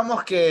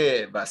 supongamos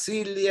que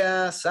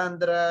Basilia,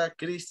 Sandra,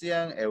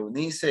 Christian,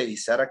 Eunice, y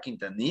Sara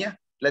Quintanilla,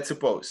 let's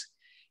suppose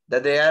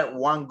that they are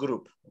one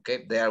group,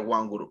 okay? They are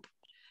one group.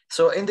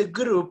 So in the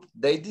group,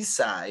 they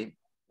decide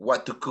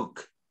what to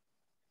cook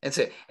and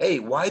say, hey,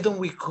 why don't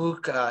we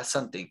cook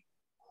something,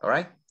 all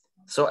right?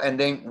 So, and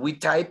then we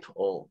type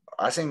o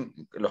hacen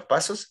los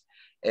pasos,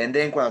 and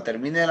then cuando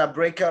termine la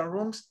breakout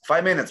rooms,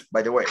 5 minutes,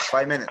 by the way,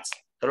 5 minutes.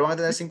 Solo van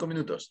a tener 5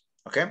 minutos,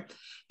 okay?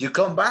 You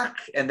come back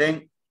and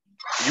then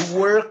you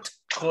worked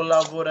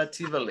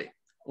collaboratively.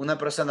 Una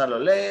persona lo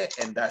lee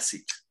and that's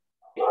it.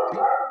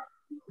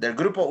 Del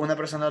grupo, una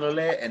persona lo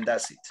lee and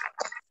that's it.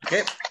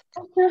 Okay?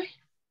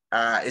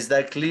 Is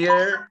that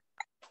clear?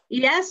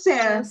 Yes,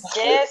 sir.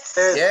 Yes.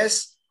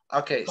 Yes?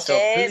 Okay, so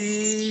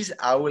please,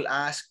 I will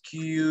ask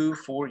you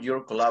for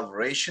your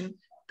collaboration.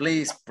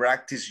 Please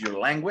practice your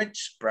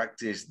language,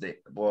 practice the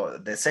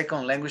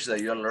second language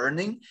that you're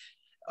learning,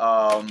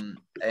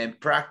 and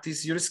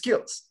practice your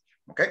skills,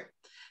 okay?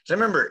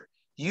 Remember,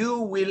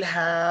 You will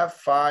have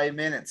 5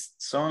 minutes.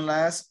 Son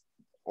las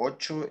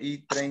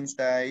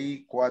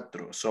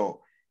 8:34.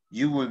 So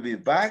you will be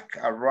back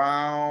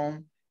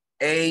around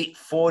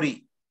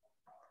 8:40.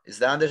 Is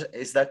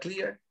that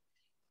clear?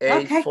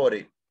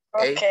 8:40.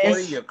 Okay.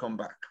 8:40, you come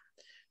back.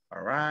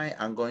 All right,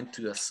 I'm going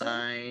to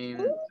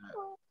assign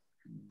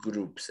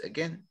groups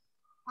again.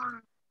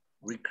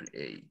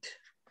 Recreate.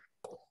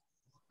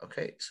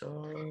 Okay, so,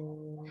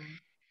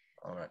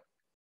 all right,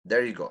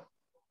 there you go.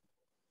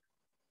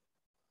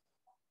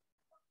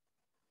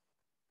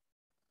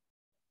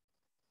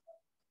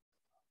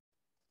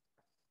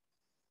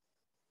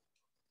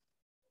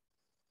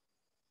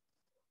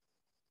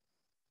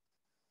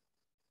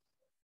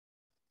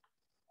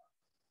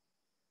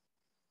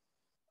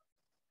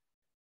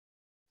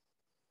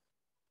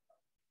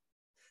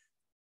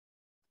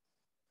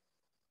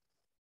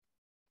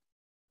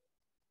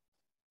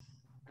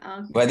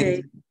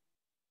 Okay.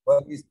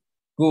 What is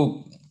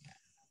cook?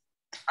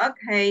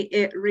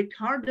 Okay,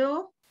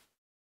 Ricardo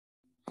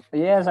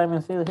Yes, I'm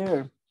still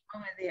here.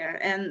 over there,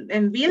 and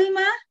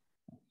Vilma.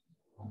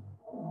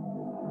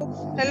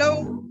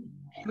 Hello.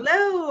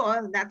 Hello,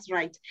 oh, that's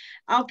right.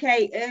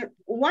 Okay,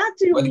 what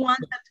do you want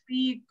that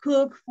we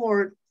cook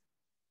for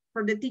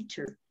the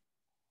teacher?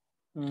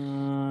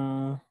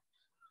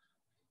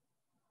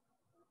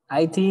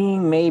 I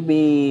think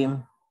maybe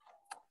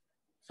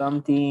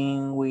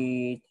something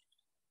with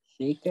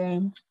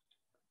chicken.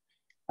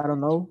 I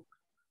don't know.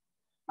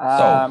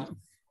 The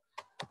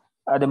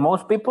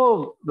most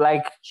people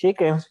like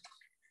chicken.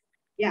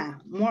 Yeah,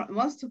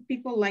 most of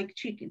people like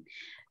chicken.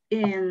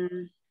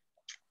 And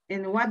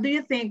what do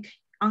you think,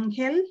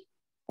 Angel?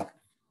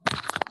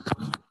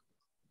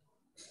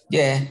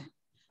 Yeah,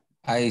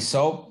 I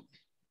saw.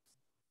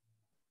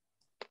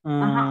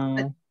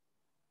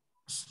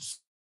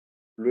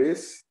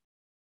 Luis,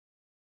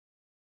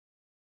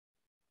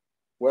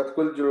 what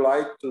would you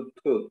like to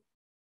cook?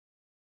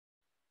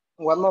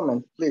 One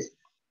moment, please.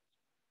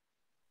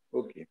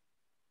 Okay.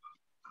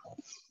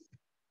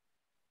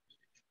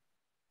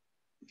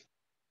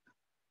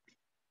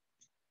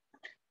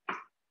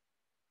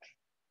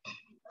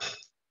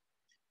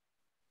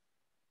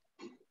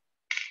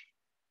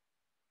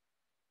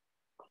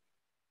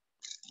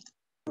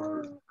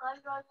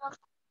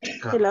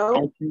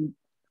 Hello.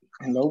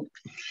 Hello.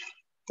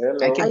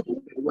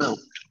 Hello.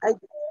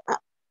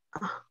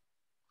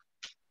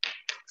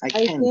 I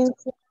can't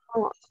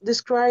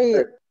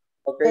describe.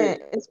 Okay,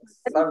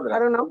 Sandra. I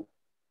don't know.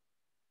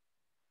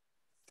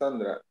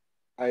 Sandra,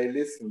 I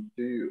listen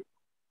to you.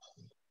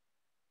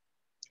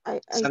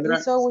 I Sandra?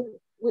 think so.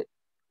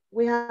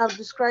 We have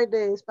described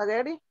the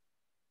spaghetti.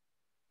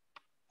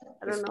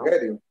 I don't know.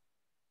 Spaghetti?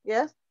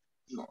 Yes.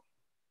 No.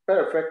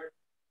 Perfect.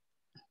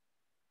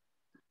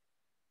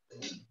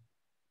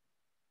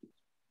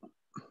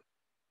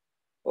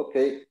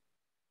 Okay.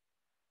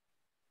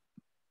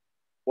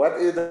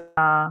 What is the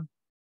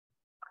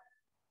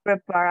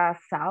Prepare a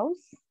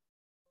sauce.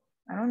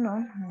 I don't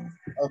know.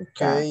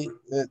 Okay,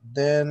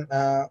 then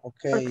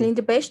okay. Or clean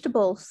the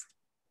vegetables.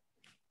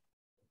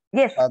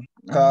 Yes.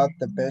 Cut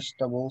the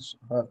vegetables.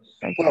 Well,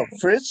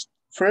 first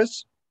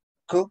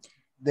cook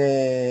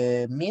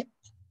the meat.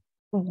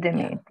 Cook the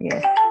meat,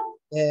 yes.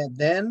 And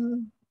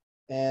then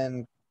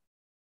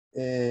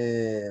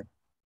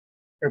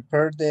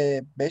prepare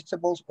the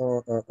vegetables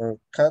or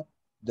cut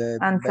the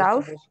And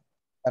vegetables. sauce?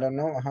 I don't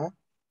know.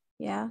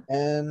 Yeah.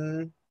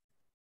 And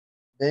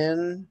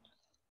then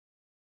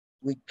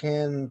we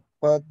can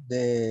put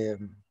the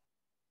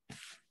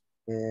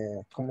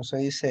 ¿cómo se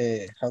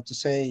dice? How to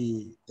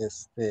say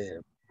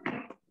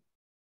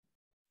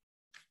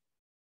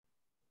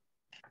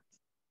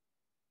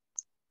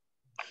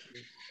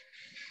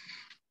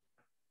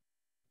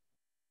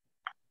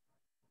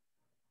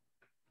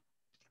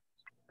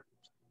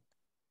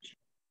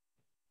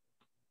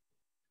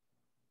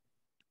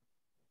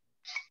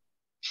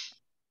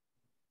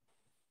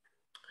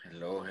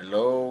Hello,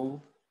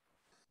 hello.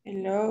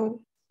 Hello.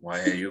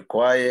 Why are you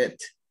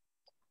quiet?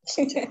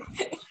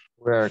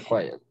 We're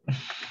quiet.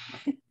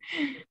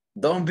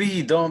 Don't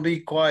be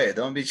quiet.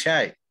 Don't be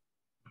shy.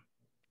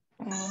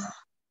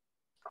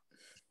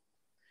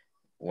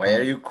 Why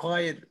are you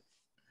quiet?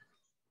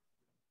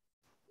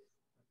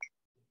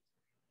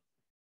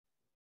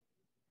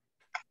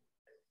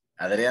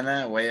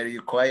 Adriana, why are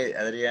you quiet?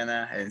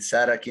 Adriana and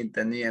Sarah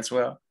Quintanilla as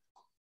well.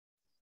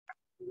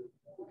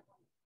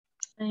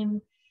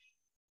 I'm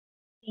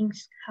thinking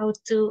how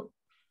to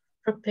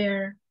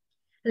prepare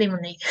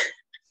lemonade.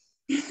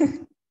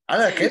 I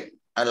like it.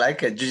 I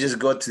like it. You just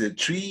go to the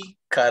tree,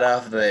 cut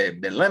off the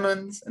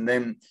lemons, and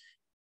then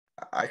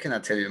I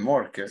cannot tell you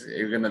more because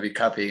you're going to be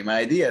copying my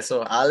idea.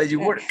 So I'll let you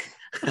work.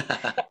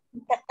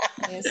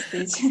 Yes,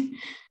 teacher.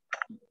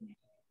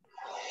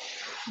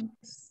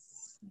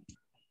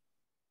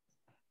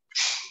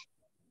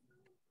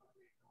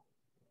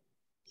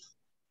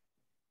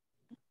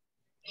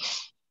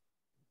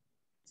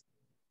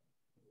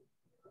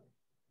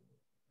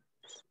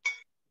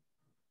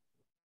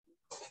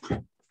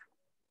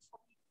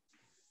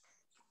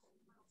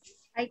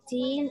 I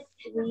think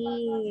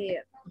we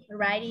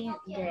writing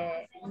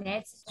the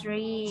next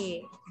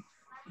three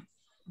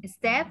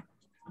steps,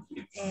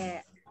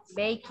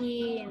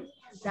 baking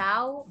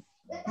dough.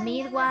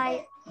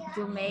 Meanwhile,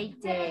 you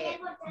make the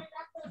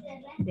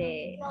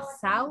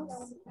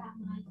sauce.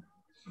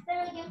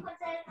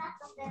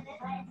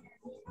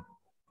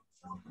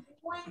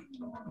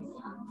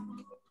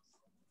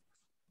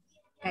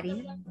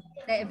 Karina?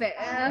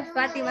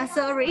 Fatima,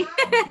 sorry.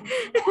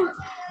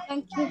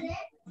 Thank you.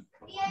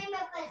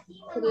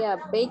 Sería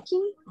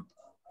baking,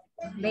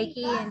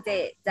 Baking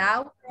the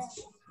dough.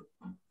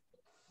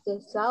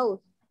 the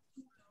south.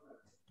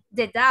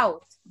 The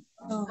dough.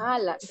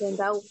 The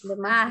dough, the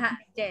masa.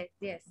 Yes,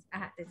 yes.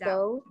 The dough.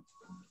 Dough.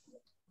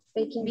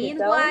 Baking the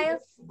Meanwhile,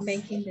 dough.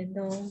 Making the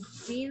dough.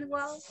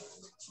 meanwhile,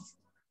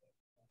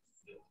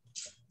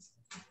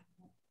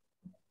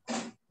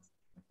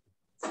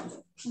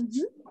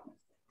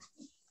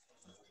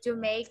 to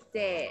make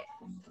the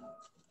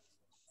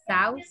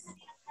sauce.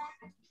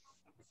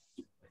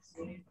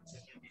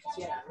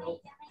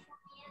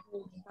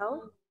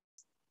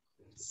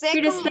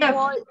 Second step.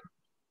 wall.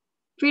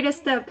 First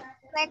step.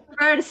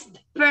 First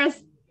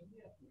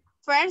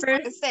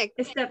Step.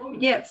 step.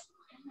 Yes.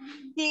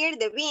 Clear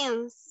the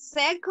beans.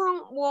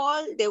 Second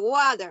wall the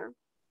water.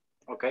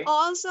 Okay.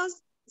 Also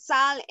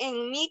salt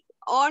and mix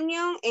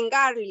onion and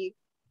garlic.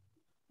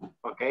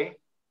 Okay.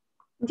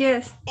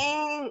 Yes.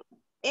 And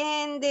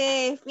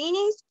the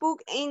finish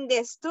cook in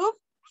the stove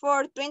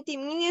for 20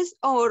 minutes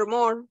or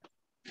more.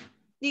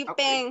 Depend.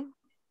 Okay.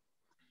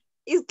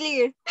 It's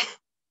clear.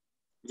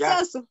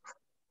 Yeah. So.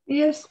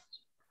 Yes.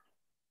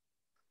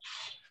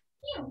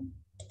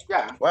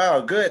 Yeah.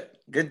 Wow, good.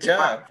 Good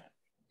job.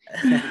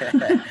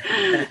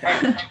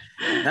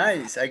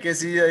 Nice. I can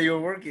see that you're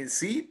working.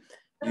 See,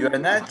 you are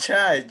not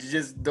shy. You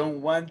just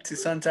don't want to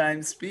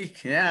sometimes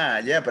speak.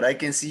 Yeah, but I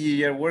can see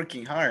you're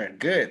working hard.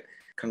 Good.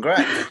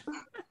 Congrats.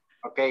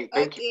 Okay,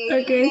 thank you.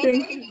 Okay,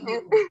 thank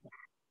you.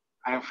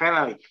 I'm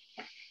finally.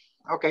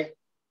 Okay.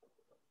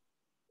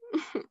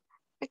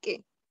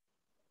 Okay.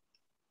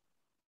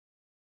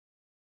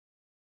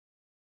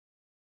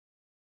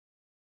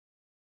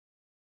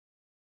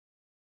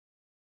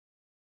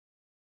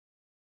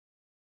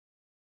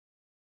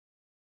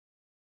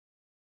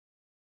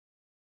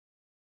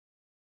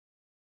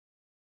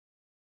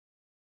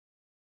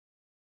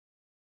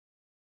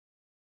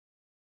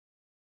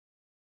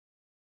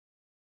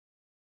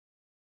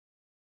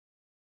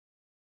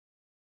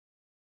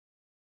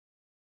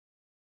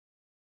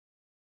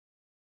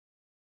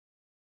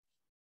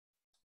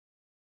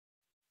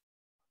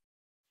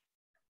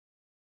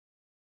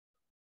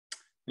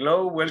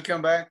 Hello,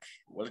 welcome back.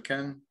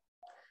 Welcome.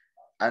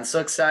 I'm so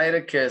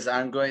excited because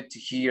I'm going to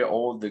hear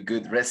all the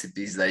good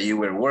recipes that you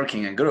were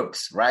working in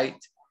groups, right?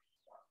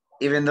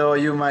 Even though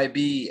you might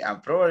be,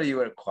 probably you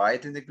were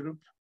quiet in the group.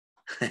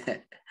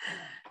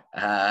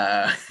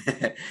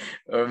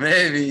 Or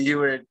maybe you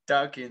were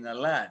talking a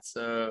lot.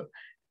 So,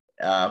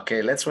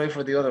 okay, let's wait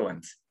for the other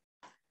ones.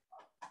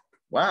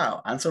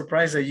 Wow, I'm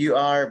surprised that you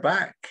are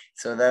back.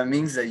 So that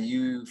means that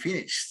you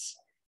finished.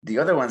 The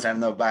other ones are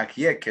not back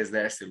yet because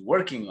they're still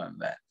working on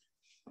that.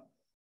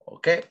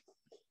 Okay.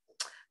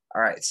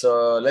 All right,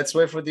 so let's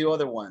wait for the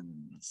other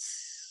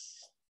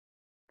ones.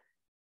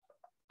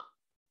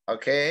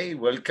 Okay,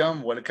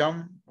 welcome. All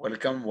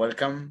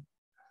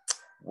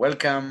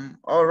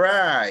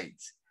right.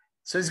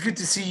 So it's good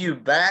to see you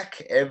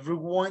back,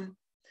 everyone.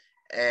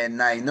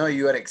 And I know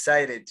you are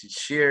excited to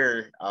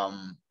share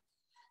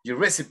your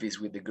recipes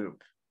with the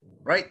group,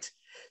 right?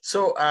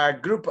 So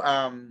group,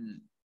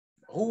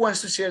 who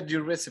wants to share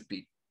your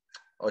recipe?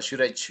 Or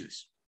should I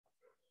choose?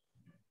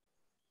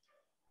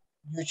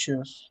 You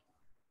choose.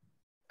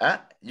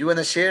 You want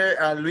to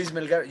share, Luis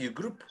Melgar, your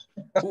group?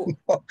 Who?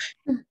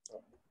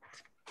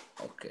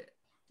 Okay.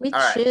 We All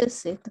right.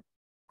 choose it.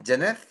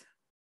 Janet?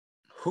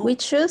 Who? We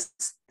choose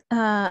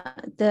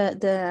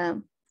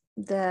the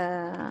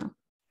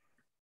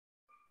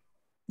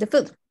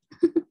food.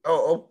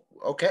 Oh,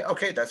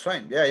 okay, that's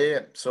fine.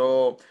 Yeah.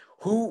 So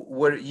who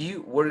were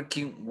you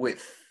working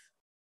with?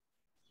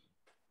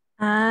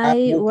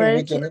 I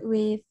worked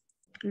with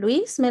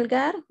Luis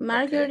Melgar,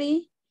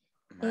 Marjorie,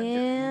 Okay.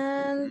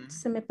 and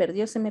se me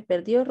perdió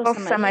Rosa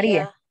Rosa María.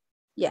 María.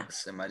 Yeah.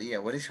 Jose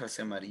Maria. What is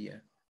Jose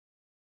Maria?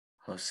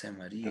 Jose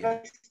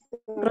Maria.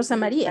 Rosa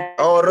María.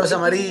 Oh, Rosa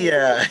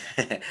Maria.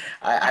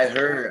 I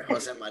heard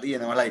Jose Maria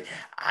and I was like,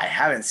 I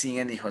haven't seen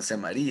any Jose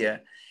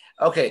Maria.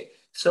 Okay,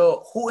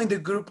 so who in the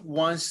group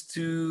wants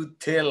to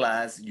tell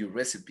us your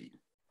recipe?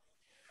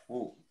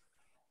 Who?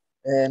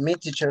 Me,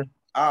 teacher.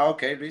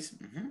 Okay, Luis.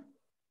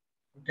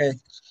 Okay.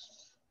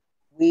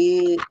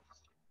 We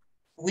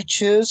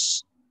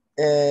choose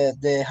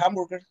the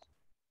hamburger.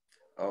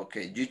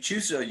 Okay, you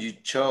choose or you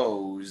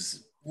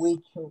chose? We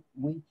chose.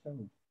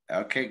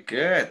 Okay,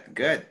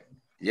 good.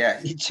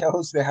 Yeah. We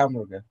chose the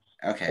hamburger.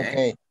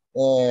 Okay.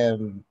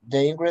 The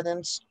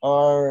ingredients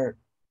are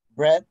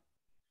bread,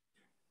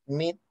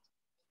 meat,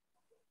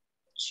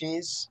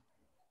 cheese.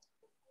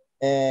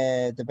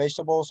 The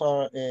vegetables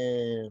are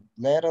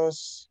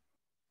lettuce,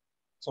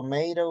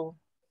 tomato,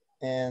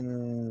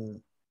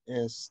 and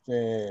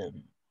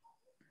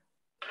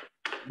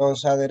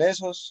los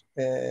aderezos,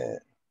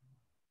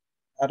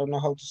 I don't know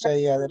how to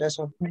say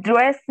aderezo.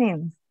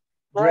 Dressing.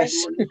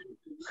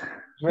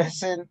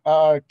 Dressing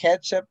are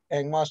ketchup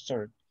and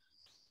mustard.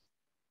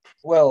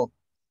 Well,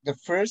 the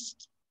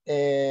first,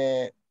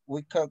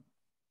 we cut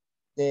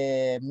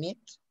the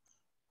meat.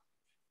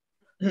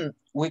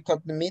 We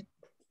cut the meat,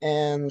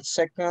 and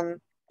second,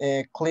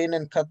 clean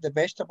and cut the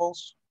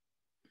vegetables.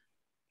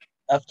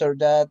 After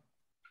that,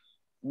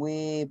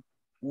 we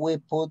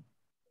put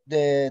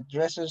the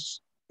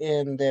dresses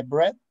in the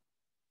bread.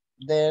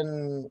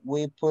 Then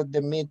we put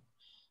the meat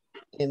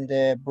in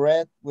the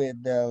bread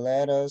with the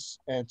lettuce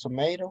and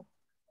tomato.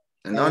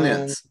 And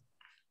onions.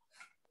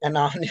 And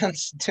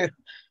onions too.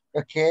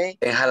 Okay.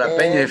 And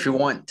jalapeno if you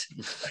want.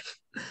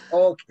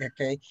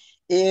 Okay.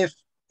 If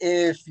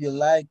you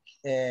like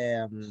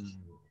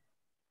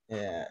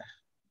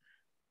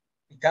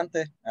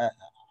picante,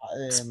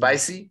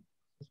 spicy.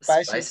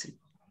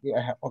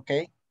 Yeah.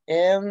 Okay.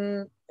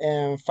 And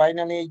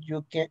finally,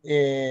 you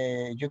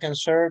can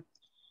serve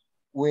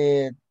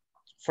with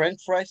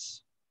French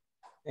fries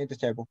at the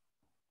table.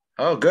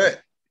 Oh, good.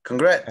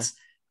 Congrats.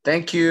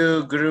 Thank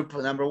you, group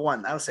number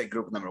one. I'll say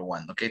group number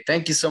one. Okay.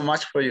 Thank you so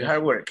much for your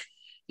hard work.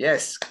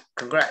 Yes.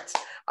 Congrats.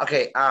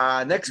 Okay.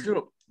 Next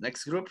group.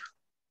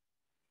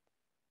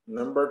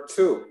 Number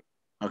two.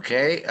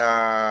 Okay.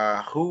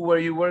 Who were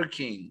you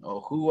working,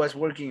 or who was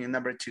working in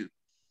number two?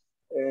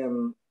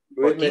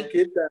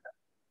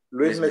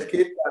 Luis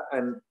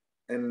Mezquita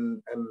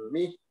and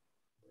me.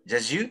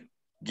 Just you?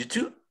 You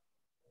two?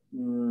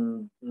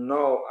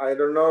 No, I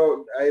don't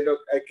know. I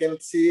can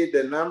see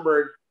the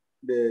number,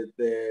 the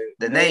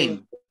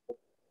name.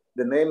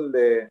 The name.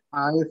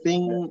 I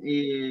think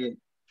it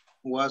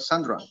was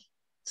Sandra.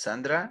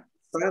 Sandra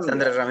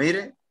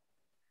Ramirez?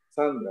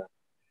 Sandra.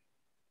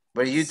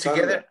 Were you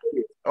together?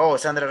 Oh,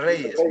 Sandra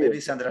Reyes. Maybe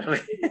Sandra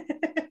Reyes.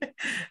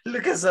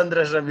 Look at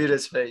Sandra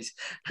Ramirez's face.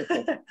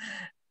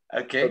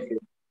 Okay.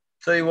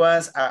 So it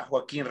was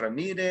Joaquin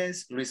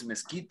Ramirez, Luis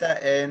Mezquita,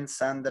 and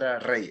Sandra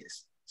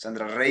Reyes.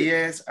 Sandra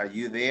Reyes, are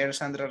you there,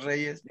 Sandra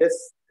Reyes?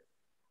 Yes.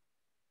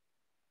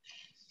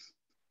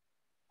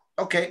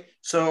 Okay,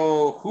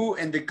 so who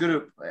in the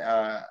group,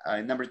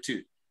 number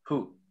two?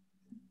 Who?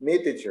 Me,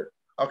 teacher.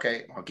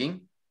 Okay,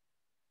 Joaquin.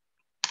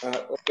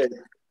 Okay.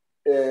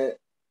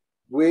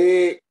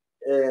 We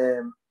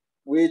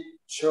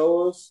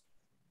chose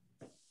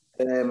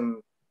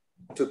to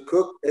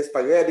cook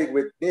spaghetti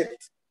with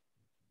meat.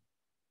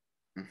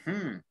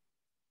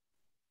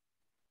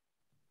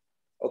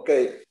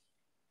 Okay.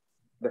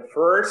 The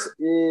first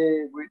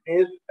we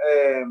need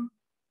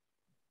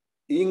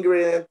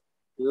ingredient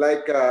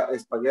like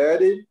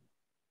spaghetti,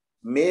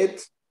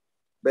 meat,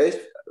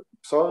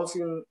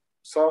 something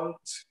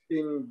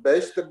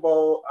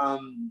vegetable,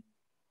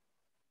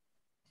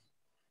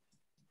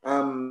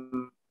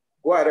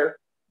 water.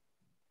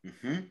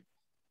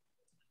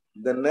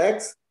 The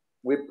next,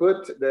 we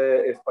put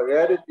the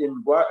spaghetti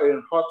in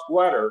hot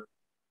water,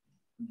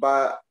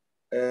 but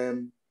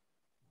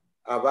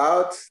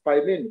about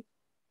 5 minutes.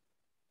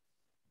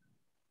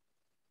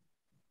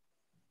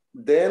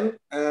 Then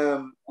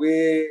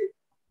we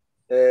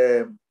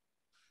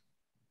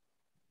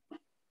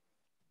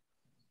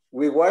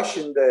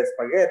washing the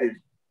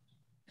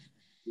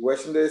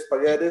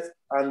spaghetti,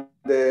 and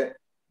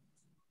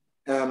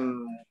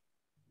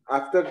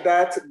after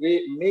that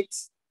we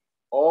mix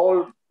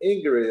all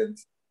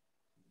ingredients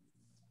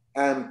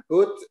and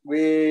put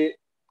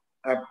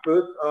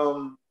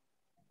on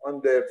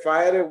the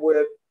fire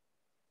with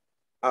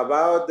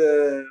about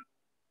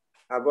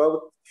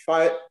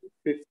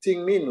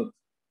 15 minutes.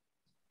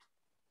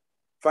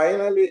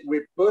 Finally,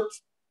 we put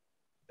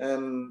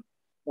the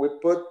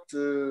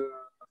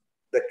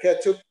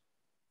ketchup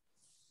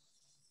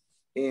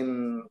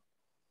in.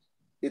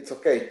 It's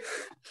okay.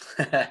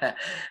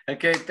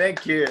 Okay,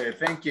 thank you.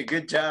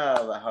 Good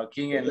job,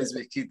 Joaquin and Luis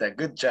Mezquita.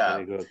 Good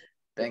job. Very good.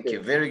 Thank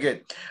you. Very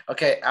good.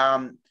 Okay.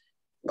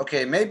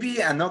 Okay.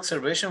 Maybe an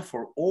observation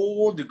for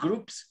all the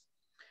groups.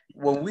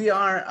 When we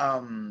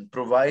are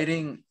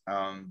providing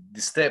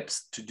the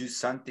steps to do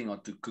something or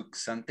to cook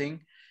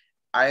something,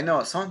 I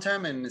know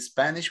sometimes in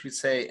Spanish we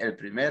say el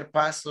primer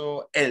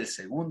paso, el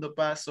segundo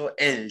paso,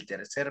 el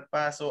tercer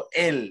paso,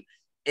 el.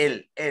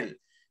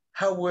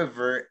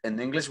 However, in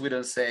English we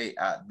don't say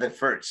the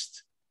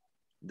first,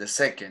 the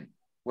second.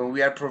 When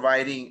we are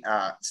providing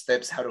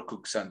steps how to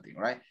cook something,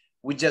 right?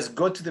 We just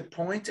go to the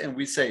point and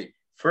we say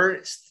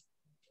first,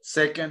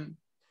 second,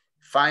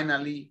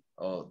 finally,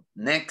 or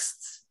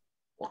next.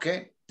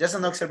 Okay? Just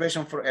an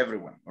observation for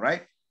everyone,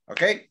 right?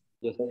 Okay?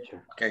 Yes,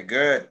 teacher. Okay,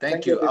 good.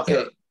 Thank you.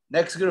 Okay.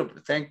 Next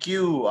group. Thank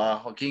you,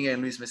 Joaquin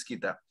and Luis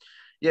Mezquita.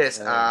 Yes,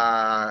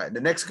 the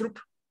next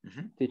group.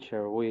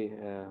 Teacher, we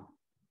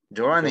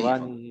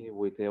Giovanni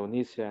with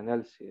Eunice and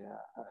Elsie.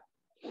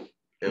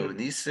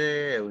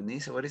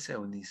 Eunice, what is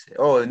Eunice?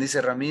 Oh, Eunice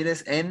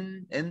Ramirez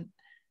and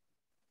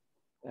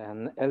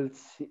And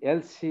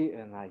Elsie,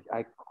 and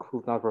I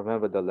could not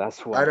remember the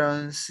last one. I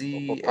don't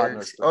see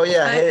partners. Elsie. Oh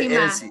yeah, Fatima,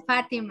 Elsie.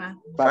 Fatima.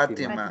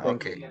 Fatima,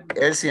 Thank okay. you.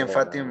 Elsie and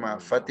Fatima.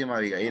 Fatima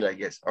Abigail, I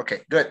guess.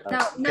 Okay, good. No,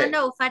 Okay.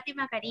 no,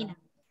 Fatima Karina.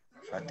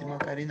 Fatima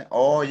Karina.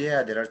 Oh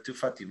yeah, there are two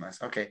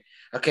Fatimas. Okay.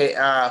 Okay.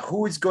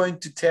 Who is going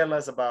to tell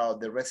us about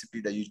the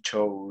recipe that you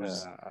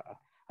chose?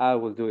 I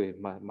will do it.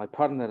 My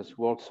partners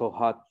work so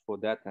hard for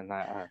that, and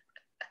I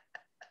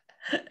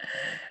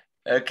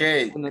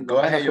Okay, go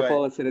ahead,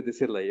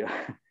 Giovanni.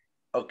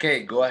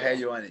 Okay, go ahead,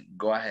 Giovanni.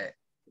 Go ahead.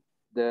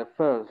 The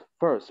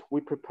first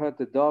we prepare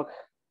the dog,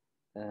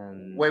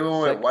 and wait.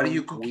 second, what are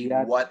you cooking?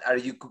 What are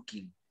you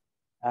cooking?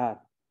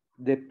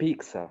 The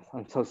pizza.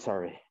 I'm so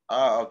sorry.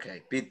 Oh,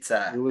 okay.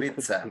 Pizza.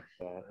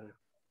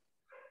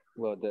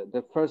 Well,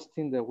 the first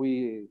thing that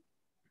we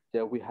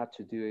have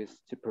to do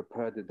is to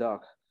prepare the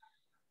dog.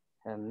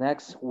 And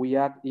next, we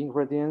add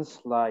ingredients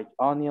like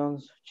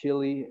onions,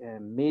 chili,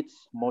 and meat,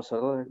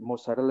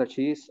 mozzarella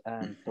cheese,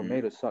 and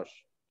tomato sauce.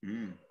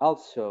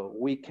 Also,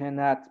 we can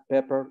add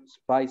pepper,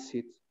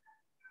 spices.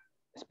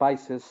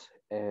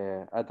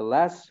 At the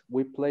last,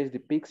 we place the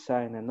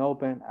pizza in an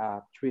oven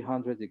at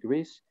 300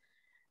 degrees,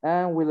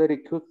 and we let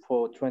it cook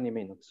for 20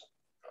 minutes.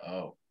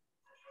 Oh.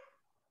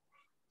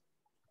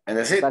 And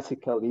that's it?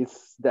 Basically,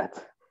 it's that.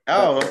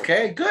 Oh,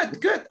 okay.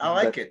 Good. I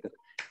like it.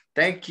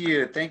 Thank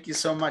you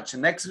so much.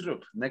 Next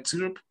group.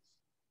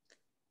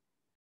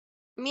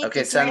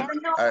 Okay, Sam.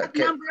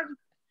 Okay.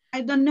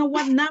 I don't know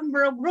what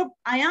number of group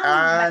I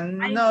am.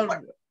 No.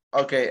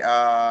 Okay.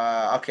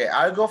 Okay.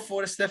 I'll go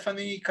for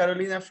Stephanie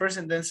Carolina first,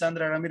 and then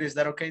Sandra Ramirez. Is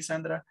that okay,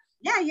 Sandra?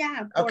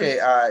 Yeah. Of course.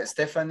 Okay.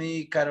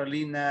 Stephanie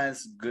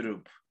Carolina's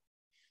group.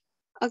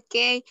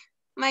 Okay.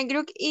 My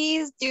group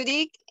is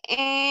Judith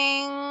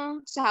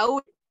and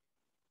Saul.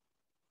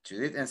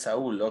 Judith and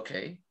Saul.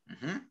 Okay.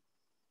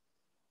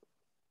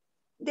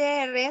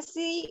 The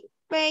recipe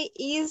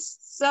is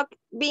soft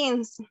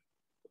beans.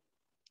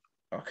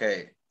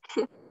 Okay.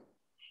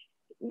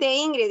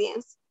 The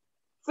ingredients.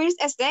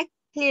 First step,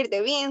 clear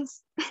the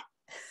beans.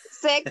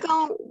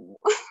 Second,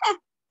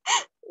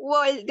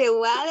 boil the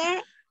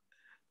water.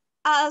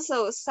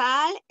 Also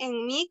salt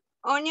and mix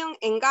onion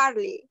and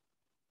garlic.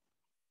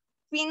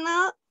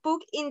 Final,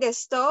 put in the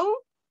stove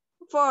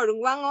for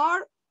 1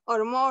 hour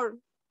or more.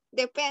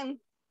 Depends.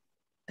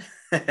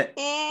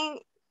 And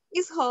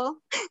it's whole.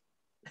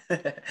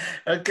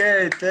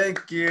 Okay,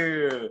 thank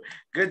you.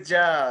 Good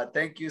job.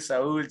 Thank you,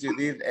 Saul,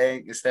 Judith,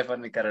 and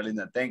Stephanie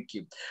Carolina. Thank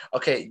you.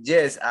 Okay,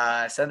 yes,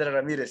 Sandra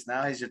Ramirez,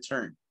 now is your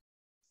turn.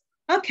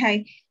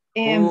 Okay.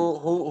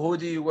 Who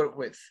do you work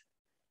with?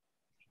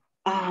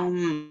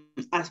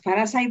 As far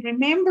as I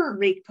remember,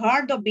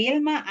 Ricardo,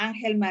 Vilma,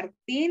 Angel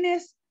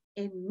Martinez,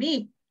 and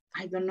me.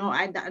 I don't know.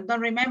 I don't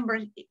remember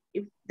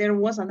if there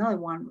was another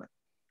one.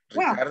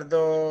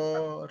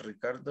 Ricardo.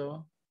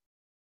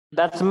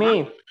 That's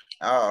me.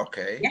 Oh,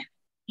 okay. Yeah,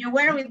 you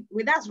were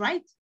with us,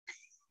 right?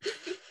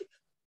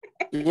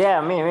 Yeah,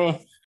 me.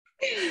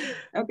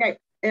 Okay,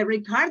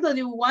 Ricardo, do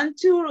you want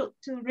to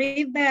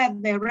read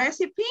the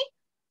recipe?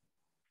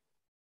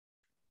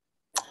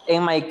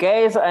 In my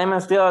case, I'm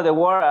still at the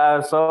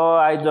work, so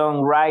I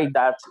don't write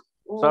that.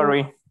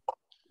 Sorry.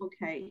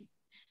 Okay.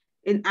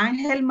 And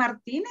Angel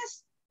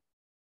Martinez?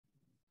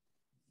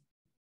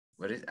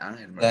 What is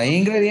Angel Martinez? The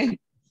ingredient?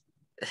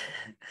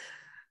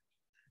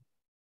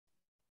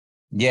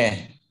 Yeah.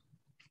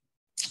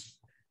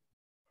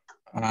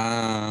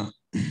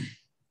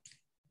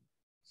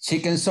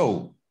 Chicken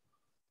soup.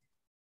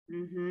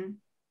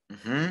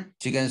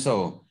 Chicken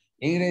soup.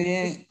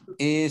 Ingredient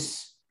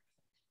is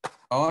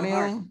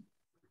onion,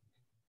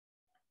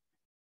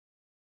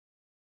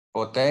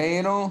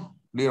 potato,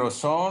 little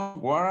salt,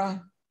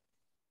 water,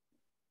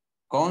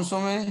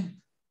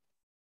 consomme,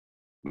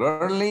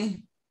 garlic,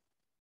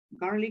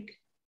 green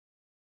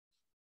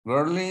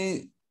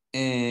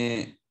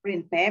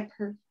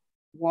pepper,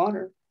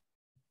 water.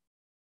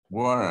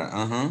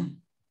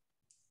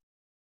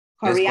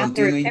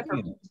 Coriander,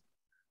 pepper.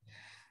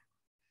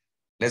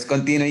 Let's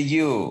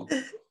continue.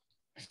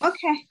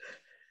 Okay.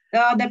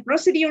 The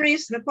procedure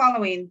is the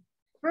following.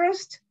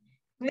 First,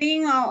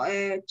 clean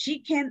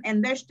chicken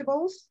and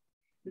vegetables.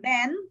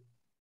 Then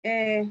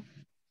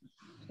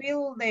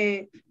fill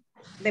the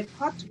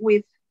pot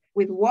with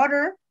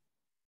water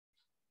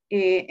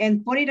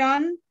and put it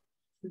on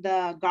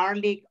the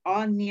garlic,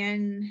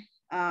 onion,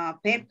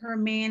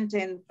 peppermint,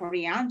 and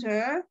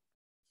coriander.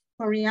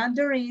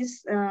 Coriander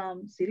is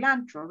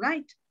cilantro,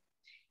 right?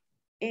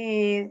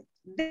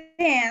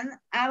 Then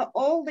add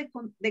all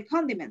the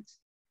condiments.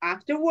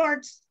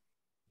 Afterwards,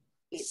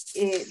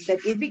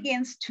 it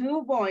begins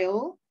to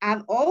boil,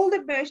 add all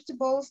the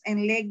vegetables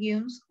and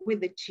legumes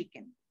with the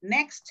chicken.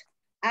 Next,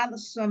 add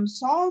some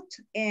salt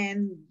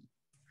and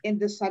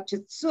the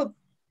sachet soup,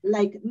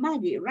 like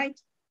Maggi, right?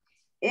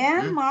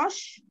 And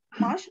mash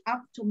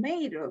up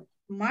tomato,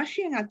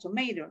 mashing a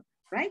tomato,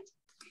 right?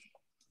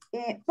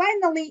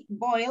 Finally,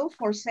 boil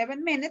for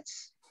 7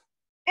 minutes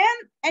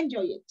and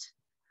enjoy it.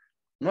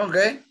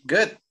 Okay,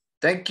 good.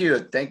 Thank you.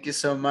 Thank you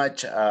so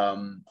much,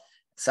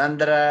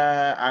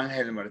 Sandra,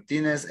 Angel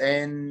Martinez,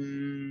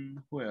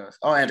 and who else?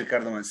 Oh, and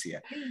Ricardo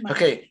Mancia.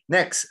 Okay,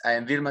 next, I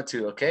am Vilma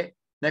too, okay?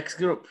 Next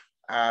group.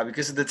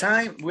 Because of the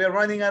time, we are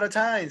running out of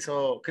time.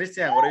 So,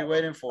 Christian, what are you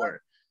waiting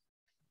for?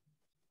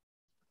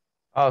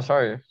 Oh,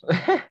 sorry.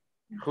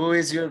 Who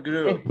is your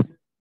group?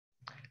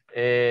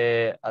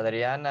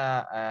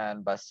 Adriana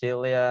and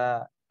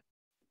Basilia,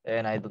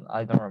 and I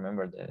don't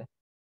remember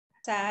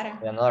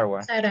another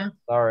one. Sarah.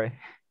 Sorry.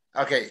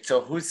 Okay,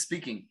 so who's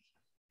speaking?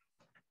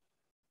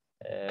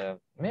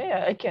 Me,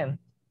 I can.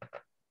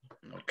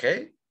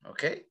 Okay,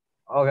 okay.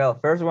 Okay,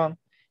 first one,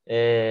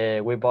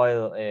 we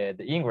boil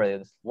the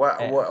ingredients.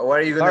 What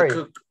are you gonna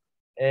cook?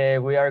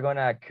 We are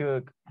gonna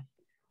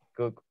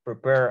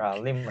prepare a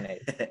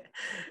lemonade.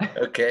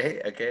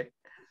 Okay, okay.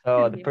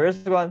 So the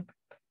first one,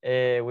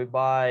 we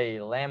buy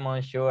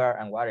lemon, sugar,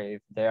 and water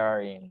if they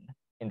are in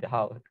the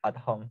house at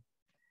home.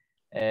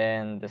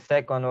 And the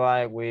second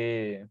one,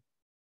 we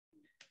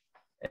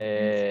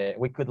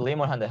cut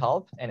lemon on the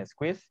half and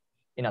squeeze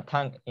in a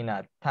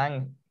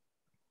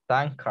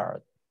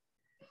tankard.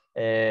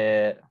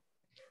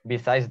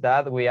 Besides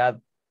that, we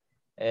add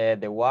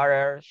the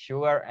water,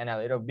 sugar, and a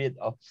little bit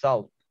of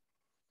salt.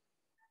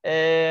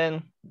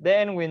 And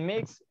then we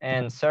mix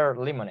and serve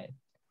lemonade.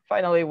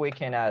 Finally, we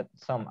can add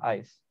some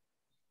ice.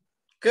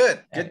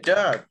 Good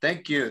job.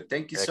 Thank you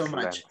so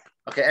much.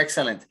 Okay,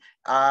 excellent.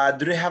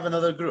 Do you have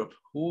another group?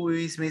 Who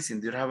is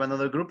missing? Do you have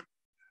another group?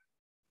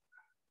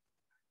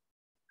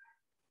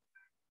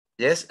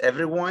 Yes,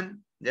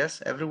 everyone?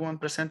 Yes, everyone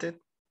presented?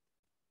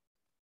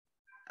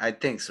 I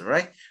think so,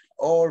 right?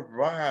 All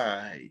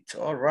right.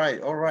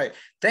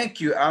 Thank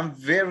you. I'm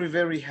very,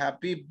 very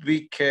happy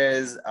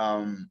because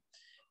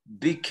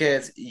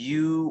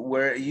you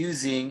were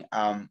using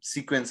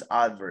sequence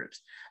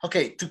adverbs.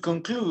 Okay, to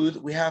conclude,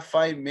 we have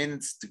 5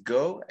 minutes to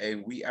go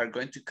and we are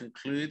going to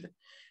conclude.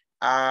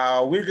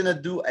 We're gonna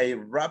do a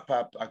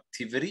wrap-up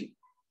activity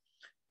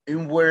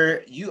in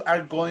where you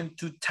are going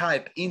to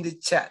type in the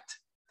chat,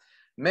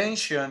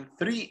 mention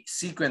 3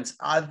 sequence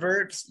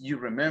adverbs you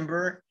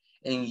remember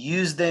and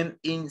use them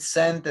in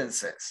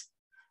sentences.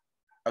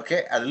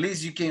 Okay, at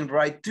least you can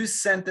write 2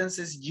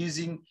 sentences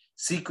using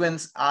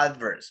sequence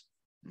adverbs.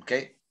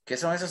 Okay, ¿qué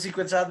son esos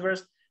sequence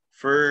adverbs?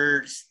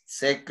 First,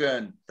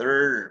 second,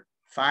 third,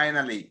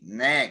 finally,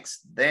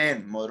 next,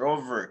 then,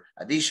 moreover,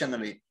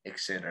 additionally,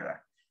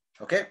 etc.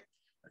 Okay,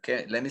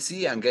 let me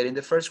see. I'm getting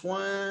the first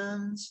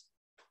ones.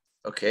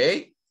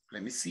 Okay,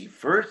 let me see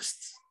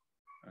first.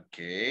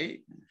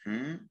 Okay.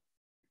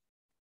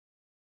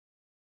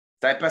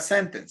 Type a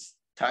sentence.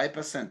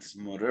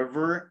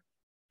 Moreover,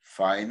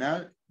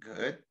 final,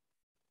 good.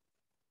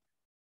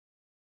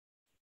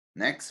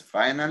 Next,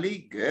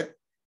 finally, good.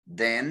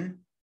 Then,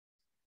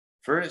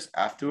 first,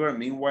 afterward,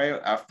 meanwhile,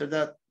 after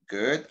that,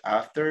 good.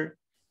 After,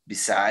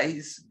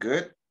 besides,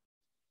 good.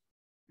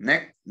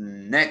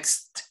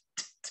 Next.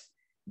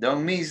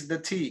 Don't miss the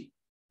T.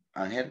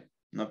 Ángel,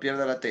 no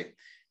pierda la T.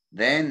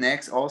 Then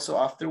next, also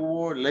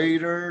afterward,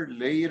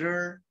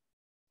 later.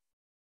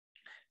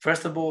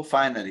 First of all,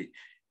 finally.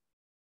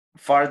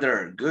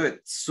 Farther, good.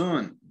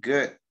 Soon,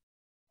 good.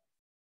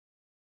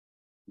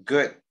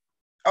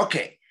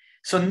 Okay,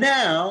 so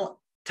now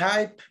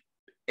type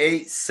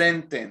a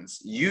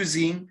sentence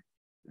using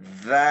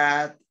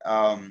that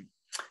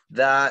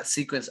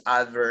sequence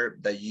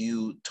adverb that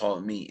you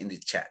told me in the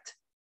chat.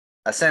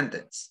 A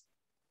sentence.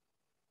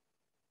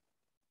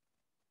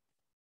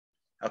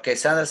 Okay,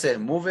 Sandra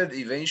said, move it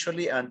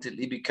eventually until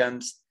it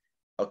becomes,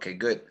 okay,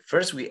 good.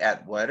 First we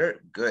add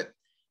water, good.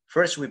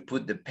 First we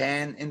put the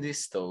pan in the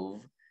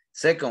stove.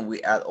 Second,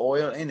 we add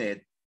oil in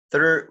it.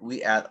 Third,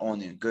 we add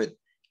onion, good.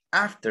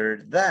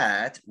 After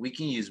that, we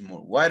can use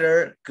more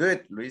water,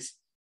 good, Luis.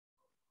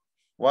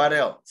 What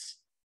else?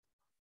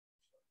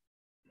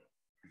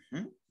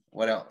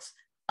 What else?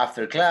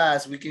 After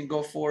class, we can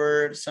go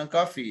for some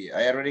coffee.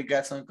 I already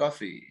got some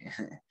coffee.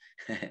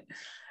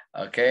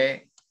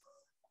 Okay.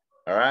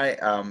 All right,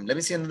 let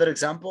me see another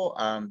example.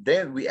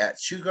 Then we add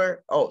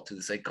sugar. Oh, to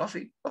the side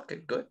coffee. Okay,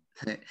 good.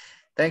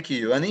 Thank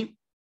you, Yoani.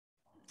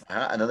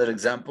 Another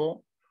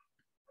example.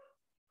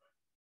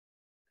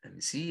 Let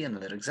me see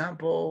another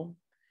example.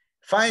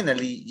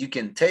 Finally, you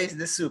can taste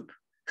the soup.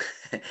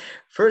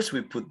 First,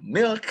 we put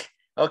milk.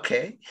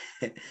 Okay.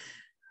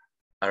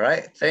 All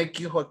right. Thank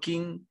you,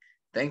 Joaquin.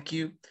 Thank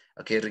you.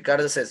 Okay,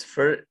 Ricardo says,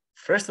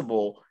 first of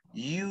all,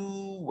 wait,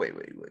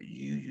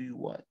 you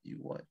what?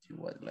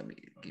 Let me,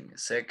 give me a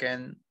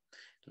second.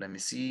 Let me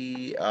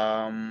see.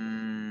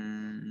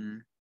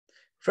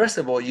 First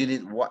of all, you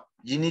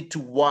need to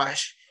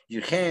wash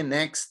your hand.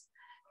 Next,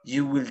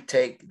 you will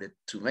take the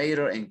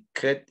tomato and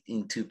cut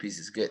in 2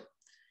 pieces. Good.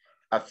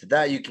 After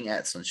that, you can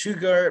add some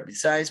sugar.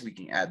 Besides, we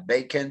can add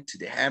bacon to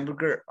the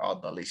hamburger. Oh,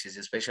 delicious,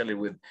 especially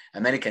with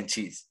American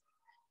cheese.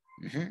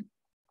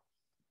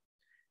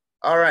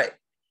 All right.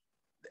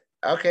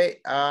 Okay,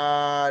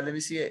 let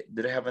me see.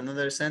 Do I have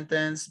another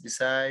sentence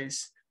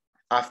besides?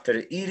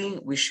 After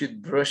eating, we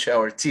should brush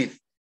our teeth.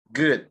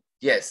 Good.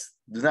 Yes.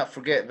 Do not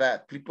forget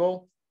that,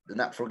 people. Do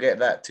not forget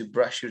that, to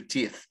brush your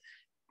teeth.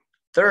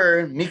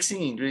 Third,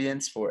 mixing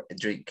ingredients for a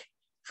drink.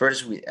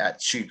 First we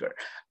add sugar.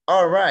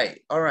 All right.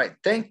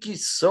 Thank you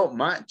so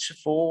much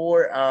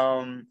for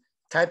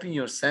typing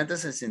your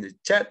sentences in the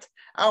chat.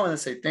 I want to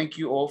say thank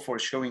you all for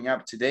showing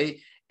up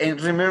today. And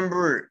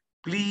remember,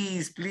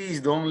 please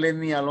don't let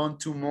me alone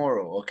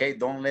tomorrow, okay?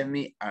 Don't let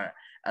me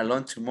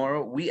alone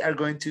tomorrow. We are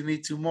going to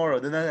meet tomorrow.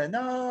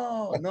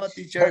 No,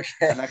 teacher,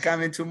 Okay. I'm not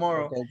coming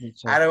tomorrow. Okay,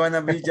 teacher. I don't want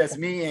to be just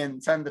me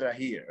and Sandra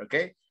here,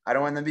 okay? I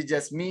don't want to be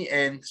just me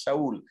and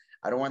Saul.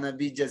 I don't want to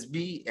be just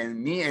me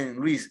and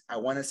Luis. I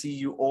want to see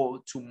you all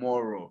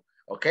tomorrow,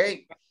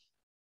 okay?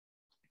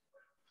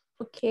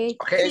 Okay.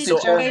 Okay, Hey, so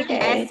teacher.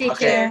 Yes, teacher.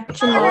 okay. I will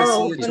Tomorrow.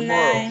 see you Good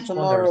tomorrow. night.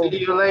 Tomorrow. See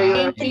you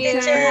later. Thank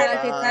you. Have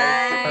a good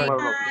night. Good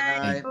Bye.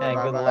 night.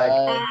 And good luck.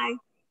 Bye. Bye.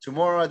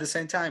 Tomorrow at the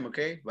same time,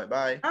 okay?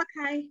 Bye-bye.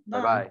 Okay.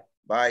 Bye-bye.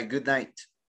 Bye. Good night.